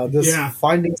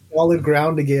 Finding solid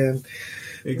ground again.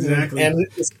 Exactly. And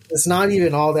it's not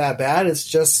even all that bad. It's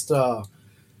just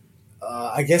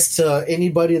I guess to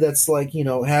anybody that's like,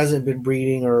 hasn't been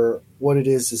breeding, or what it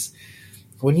is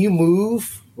when you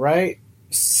move, right,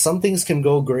 some things can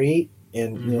go great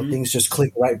and things just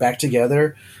click right back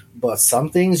together, but some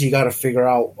things you got to figure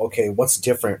out, okay, what's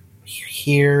different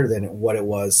here than what it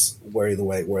was where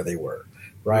they were,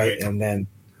 right? And then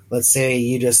let's say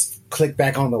you just click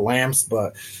back on the lamps,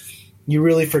 but you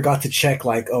really forgot to check,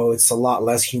 like, oh, it's a lot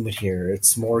less humid here.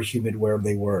 It's more humid where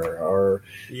they were, or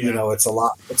it's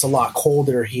a lot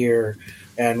colder here,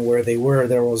 and where they were,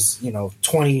 there was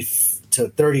 20 to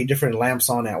 30 different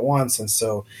lamps on at once, and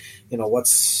so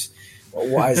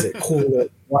why is it cooler?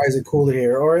 Why is it cooler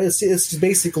here? Or it's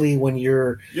basically when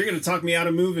you're going to talk me out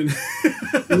of moving.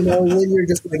 When you're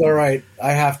just like, all right,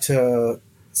 I have to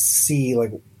see,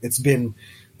 like, it's been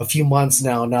a few months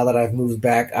now that I've moved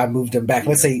them back.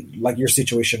 Let's say, like your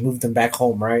situation, moved them back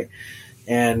home, right?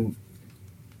 And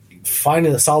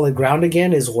finding the solid ground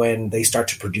again is when they start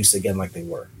to produce again like they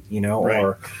were,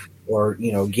 right. or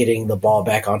getting the ball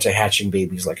back onto hatching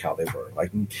babies like how they were.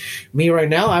 Like me right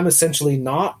now, I'm essentially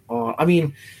not on. I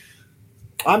mean,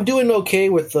 I'm doing okay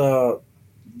with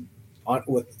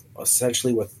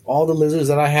essentially with all the lizards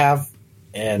that I have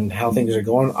and how things are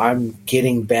going. I'm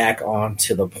getting back on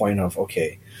to the point of,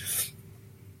 okay,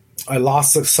 I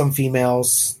lost some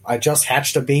females. I just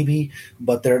hatched a baby,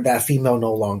 but that female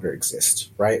no longer exists,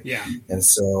 right? Yeah. And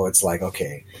so it's like,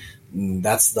 okay,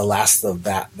 that's the last of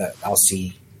that I'll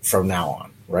see from now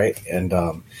on, right? And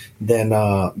then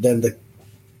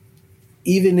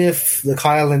even if the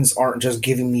Kylands aren't just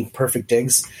giving me perfect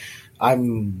eggs,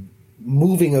 I'm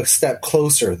moving a step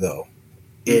closer though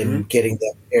in getting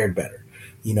them paired better,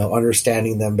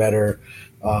 understanding them better.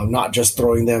 Not just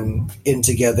throwing them in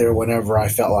together whenever I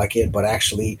felt like it, but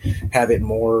actually have it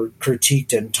more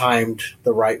critiqued and timed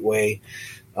the right way.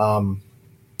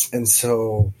 And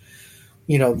so,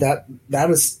 that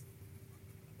is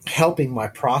helping my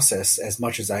process as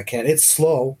much as I can. It's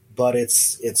slow, but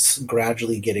it's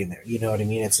gradually getting there. You know what I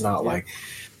mean? It's not like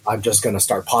I'm just going to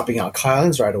start popping out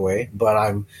Kylands right away, but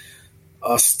I'm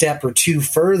a step or two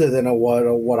further than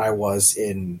what I was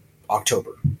in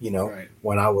October,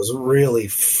 when I was really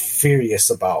furious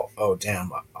about, oh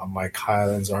damn, my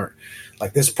Kylands aren't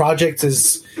like, this project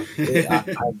is,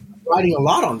 I'm writing a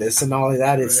lot on this, and not only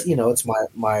that, it's it's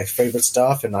my favorite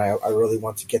stuff, and I really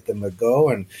want to get them to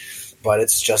go, but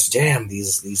it's just, damn,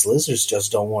 these lizards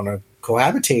just don't want to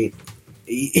cohabitate,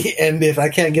 and if I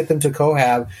can't get them to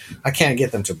cohab, I can't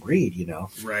get them to breed,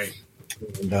 Right.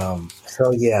 And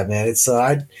so yeah, man, it's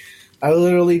I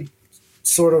literally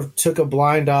sort of took a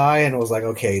blind eye and was like,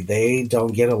 okay, they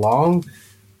don't get along,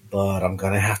 but I'm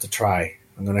going to have to try.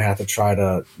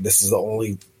 This is the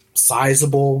only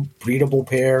sizable, breedable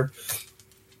pair,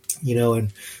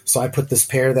 and so I put this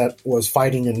pair that was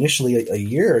fighting initially a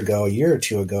year or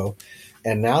two ago,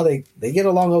 and now they get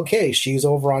along okay. She's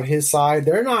over on his side.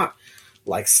 They're not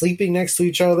like sleeping next to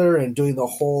each other and doing the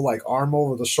whole like arm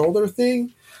over the shoulder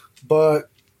thing, but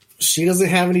she doesn't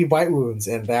have any bite wounds,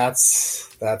 and that's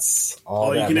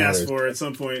all you that can matters. ask for at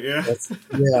some point. Yeah,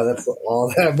 that's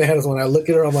all that matters. When I look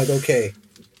at her, I'm like, okay,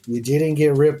 you didn't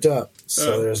get ripped up,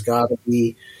 so there's got to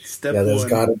be there's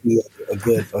got to be a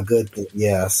good thing.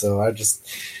 Yeah, so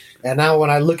and now when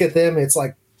I look at them, it's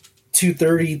like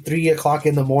 2:30, 3 o'clock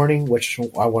in the morning, which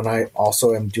when I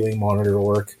also am doing monitor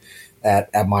work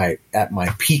at my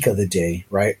peak of the day,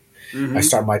 right? Mm-hmm. I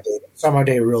start my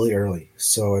day really early.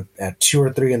 So at 2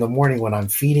 or 3 in the morning, when I'm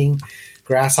feeding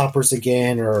grasshoppers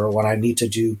again, or when I need to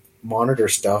do monitor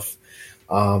stuff,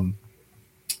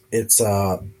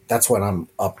 that's when I'm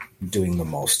up doing the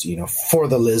most, for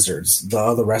the lizards.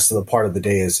 The rest of the part of the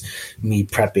day is me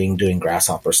prepping, doing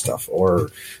grasshopper stuff or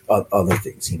other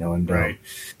things, and right.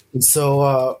 And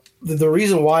so the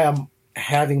reason why I'm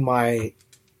having my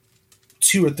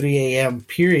 2 or 3 a.m.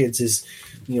 periods is,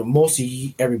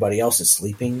 mostly everybody else is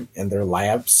sleeping, and their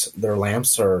lamps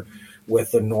are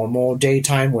with the normal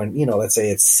daytime when, let's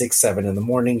say it's 6, 7 in the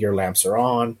morning, your lamps are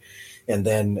on. And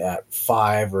then at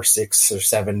 5 or 6 or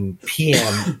 7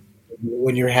 p.m.,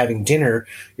 when you're having dinner,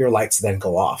 your lights then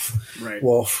go off. Right.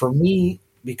 Well, for me,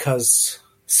 because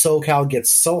SoCal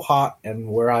gets so hot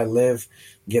and where I live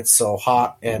gets so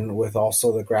hot, and with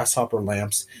also the grasshopper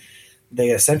lamps, they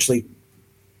essentially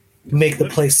make the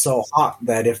place so hot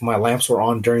that if my lamps were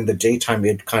on during the daytime,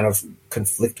 it'd kind of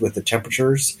conflict with the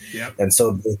temperatures. Yep. And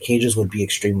so the cages would be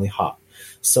extremely hot.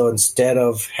 So instead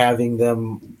of having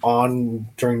them on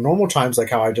during normal times, like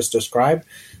how I just described,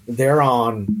 they're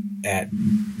on at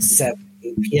 7,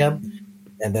 8 p.m.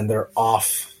 and then they're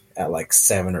off at like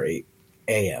 7 or 8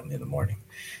 a.m. in the morning.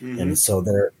 Mm-hmm. And so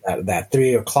they're that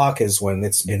 3 o'clock is when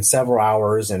it's been several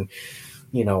hours. And,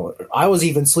 I was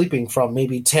even sleeping from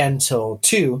maybe 10 till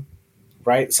 2,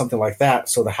 right? Something like that.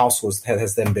 So the house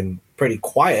has then been pretty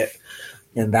quiet.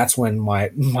 And that's when my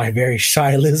very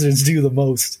shy lizards do the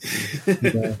most.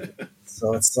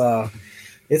 So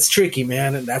it's tricky,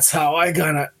 man. And that's how I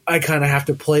kind of have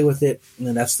to play with it.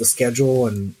 And that's the schedule,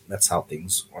 and that's how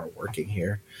things are working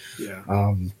here.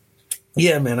 Yeah.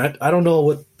 Yeah, man. I don't know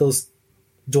what those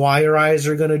Dwyer eyes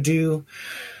are going to do.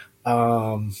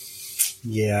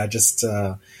 Yeah, just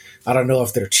I don't know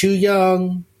if they're too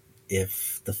young,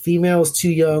 if the female is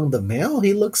too young. The male,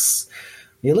 he looks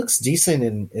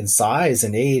decent in size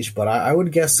and age, but I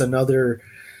would guess another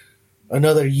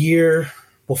year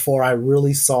before I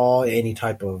really saw any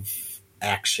type of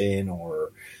action.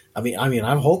 Or I mean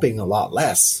I'm hoping a lot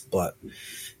less, but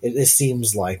it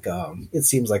seems like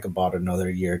about another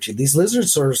year or two. These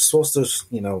lizards are supposed to,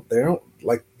 they don't,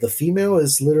 like, the female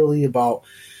is literally about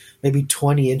maybe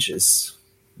 20 inches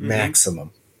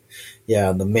maximum. Yeah,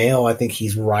 and the male, I think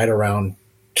he's right around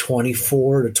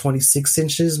 24 to 26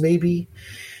 inches maybe.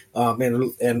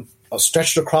 And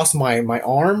stretched across my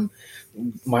arm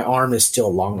is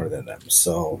still longer than them.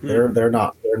 So they're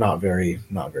not very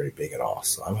big at all.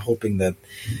 So I'm hoping that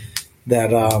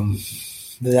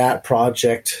that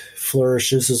project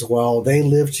flourishes as well. They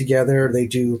live together. They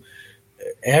do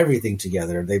everything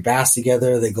together. They bath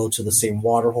together. They go to the same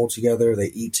water hole together. They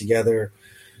eat together.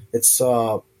 It's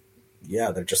they're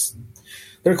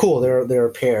cool. They're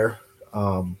a pair.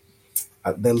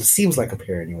 That seems like a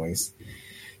pair, anyways.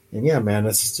 And yeah, man,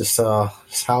 it's just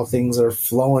how things are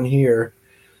flowing here.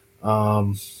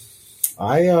 Yeah,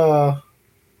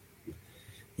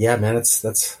 man,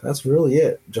 that's really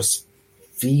it. Just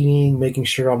feeding, making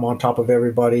sure I'm on top of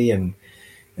everybody, and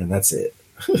that's it.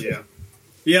 Yeah.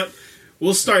 Yep.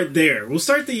 We'll start there. We'll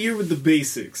start the year with the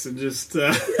basics and just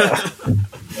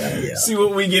see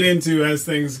what we get into as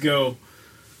things go.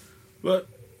 But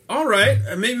all right,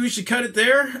 maybe we should cut it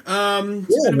there.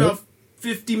 It's been about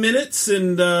 50 minutes,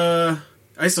 and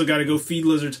I still got to go feed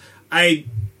lizards. I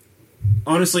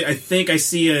think I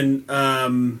see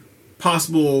an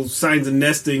possible signs of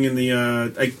nesting in the.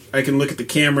 I can look at the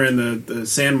camera in the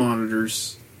sand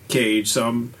monitor's cage.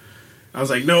 So I was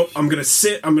like, nope, I'm gonna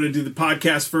sit. I'm gonna do the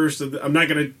podcast first. I'm not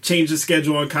gonna change the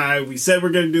schedule on Kai. We said we're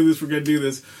gonna do this. We're gonna do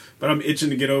this, but I'm itching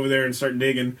to get over there and start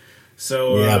digging.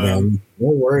 So yeah, man, no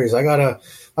worries. I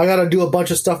gotta do a bunch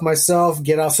of stuff myself.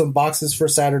 Get out some boxes for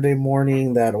Saturday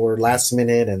morning that were last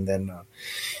minute, and then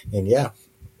and yeah.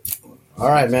 All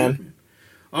right, man.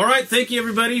 All right, thank you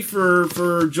everybody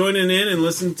for joining in and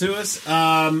listening to us.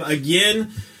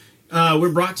 Again,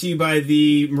 we're brought to you by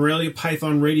the Morelia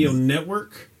Python Radio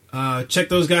Network. Check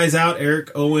those guys out,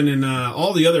 Eric, Owen, and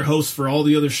all the other hosts for all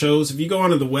the other shows. If you go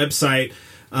onto the website,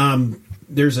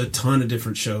 there's a ton of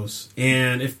different shows.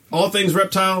 And if all things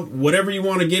reptile, whatever you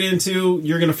want to get into,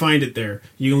 you're going to find it there.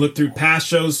 You can look through past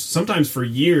shows, sometimes for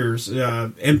years,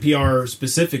 NPR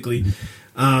specifically.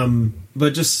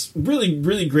 But just really,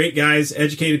 really great guys,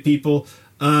 educated people,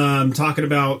 talking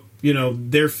about,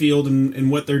 their field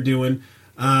and what they're doing.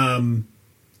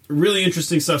 Really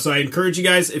interesting stuff. So I encourage you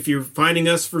guys, if you're finding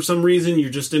us for some reason, you're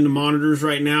just into monitors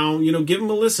right now, give them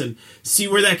a listen. See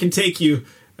where that can take you.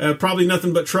 Probably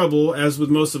nothing but trouble, as with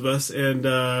most of us, and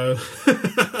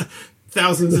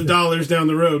thousands of dollars down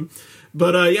the road.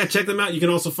 But yeah, check them out. You can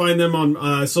also find them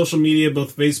on social media,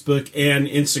 both Facebook and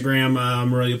Instagram,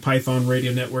 Morelia Python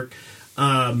Radio Network.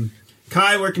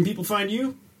 Kai, where can people find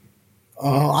you?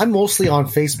 I'm mostly on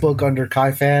Facebook under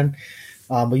Kai Fan,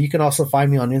 but you can also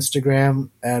find me on Instagram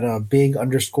at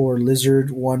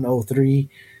big_lizard103.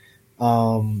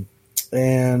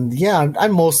 And yeah,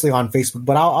 I'm mostly on Facebook,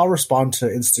 but I'll respond to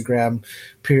Instagram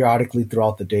periodically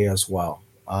throughout the day as well.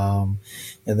 And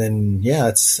then yeah,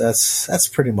 that's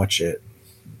pretty much it.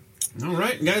 All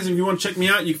right, guys, if you want to check me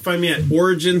out, you can find me at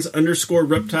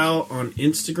origins_reptile on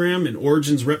Instagram and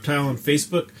Origins Reptile on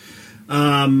Facebook.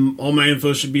 All my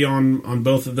info should be on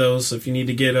both of those. So if you need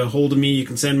to get a hold of me, you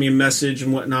can send me a message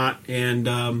and whatnot. And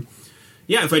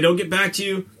yeah, if I don't get back to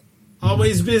you,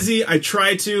 always busy. I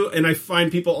try to, and I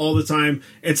find people all the time.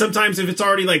 And sometimes if it's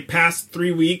already like past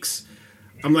 3 weeks,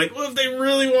 I'm like, well, if they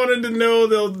really wanted to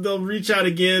know, they'll reach out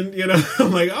again.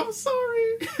 I'm like, I'm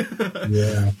sorry.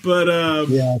 Yeah. But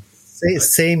yeah,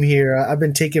 same here. I've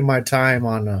been taking my time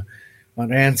on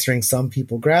answering some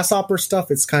people. Grasshopper stuff,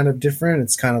 it's kind of different.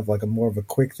 It's kind of like more of a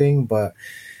quick thing, but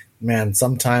man,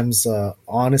 sometimes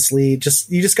honestly, you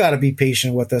just got to be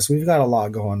patient with us. We've got a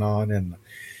lot going on, and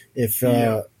if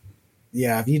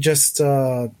if you just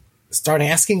start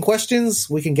asking questions,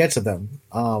 we can get to them.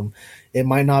 It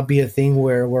might not be a thing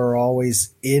where we're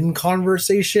always in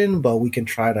conversation, but we can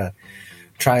try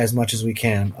as much as we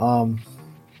can.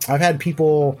 I've had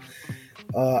people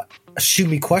shoot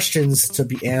me questions to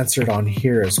be answered on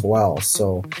here as well.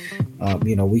 So,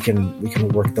 we can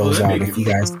work those out if you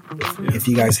guys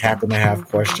happen to have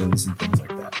questions and things like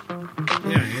that.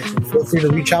 Yeah, feel free to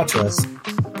reach out to us.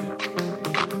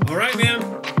 All right, man.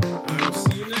 I will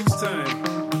see you next time.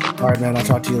 All right, man. I'll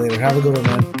talk to you later. Have a good one,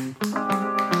 man.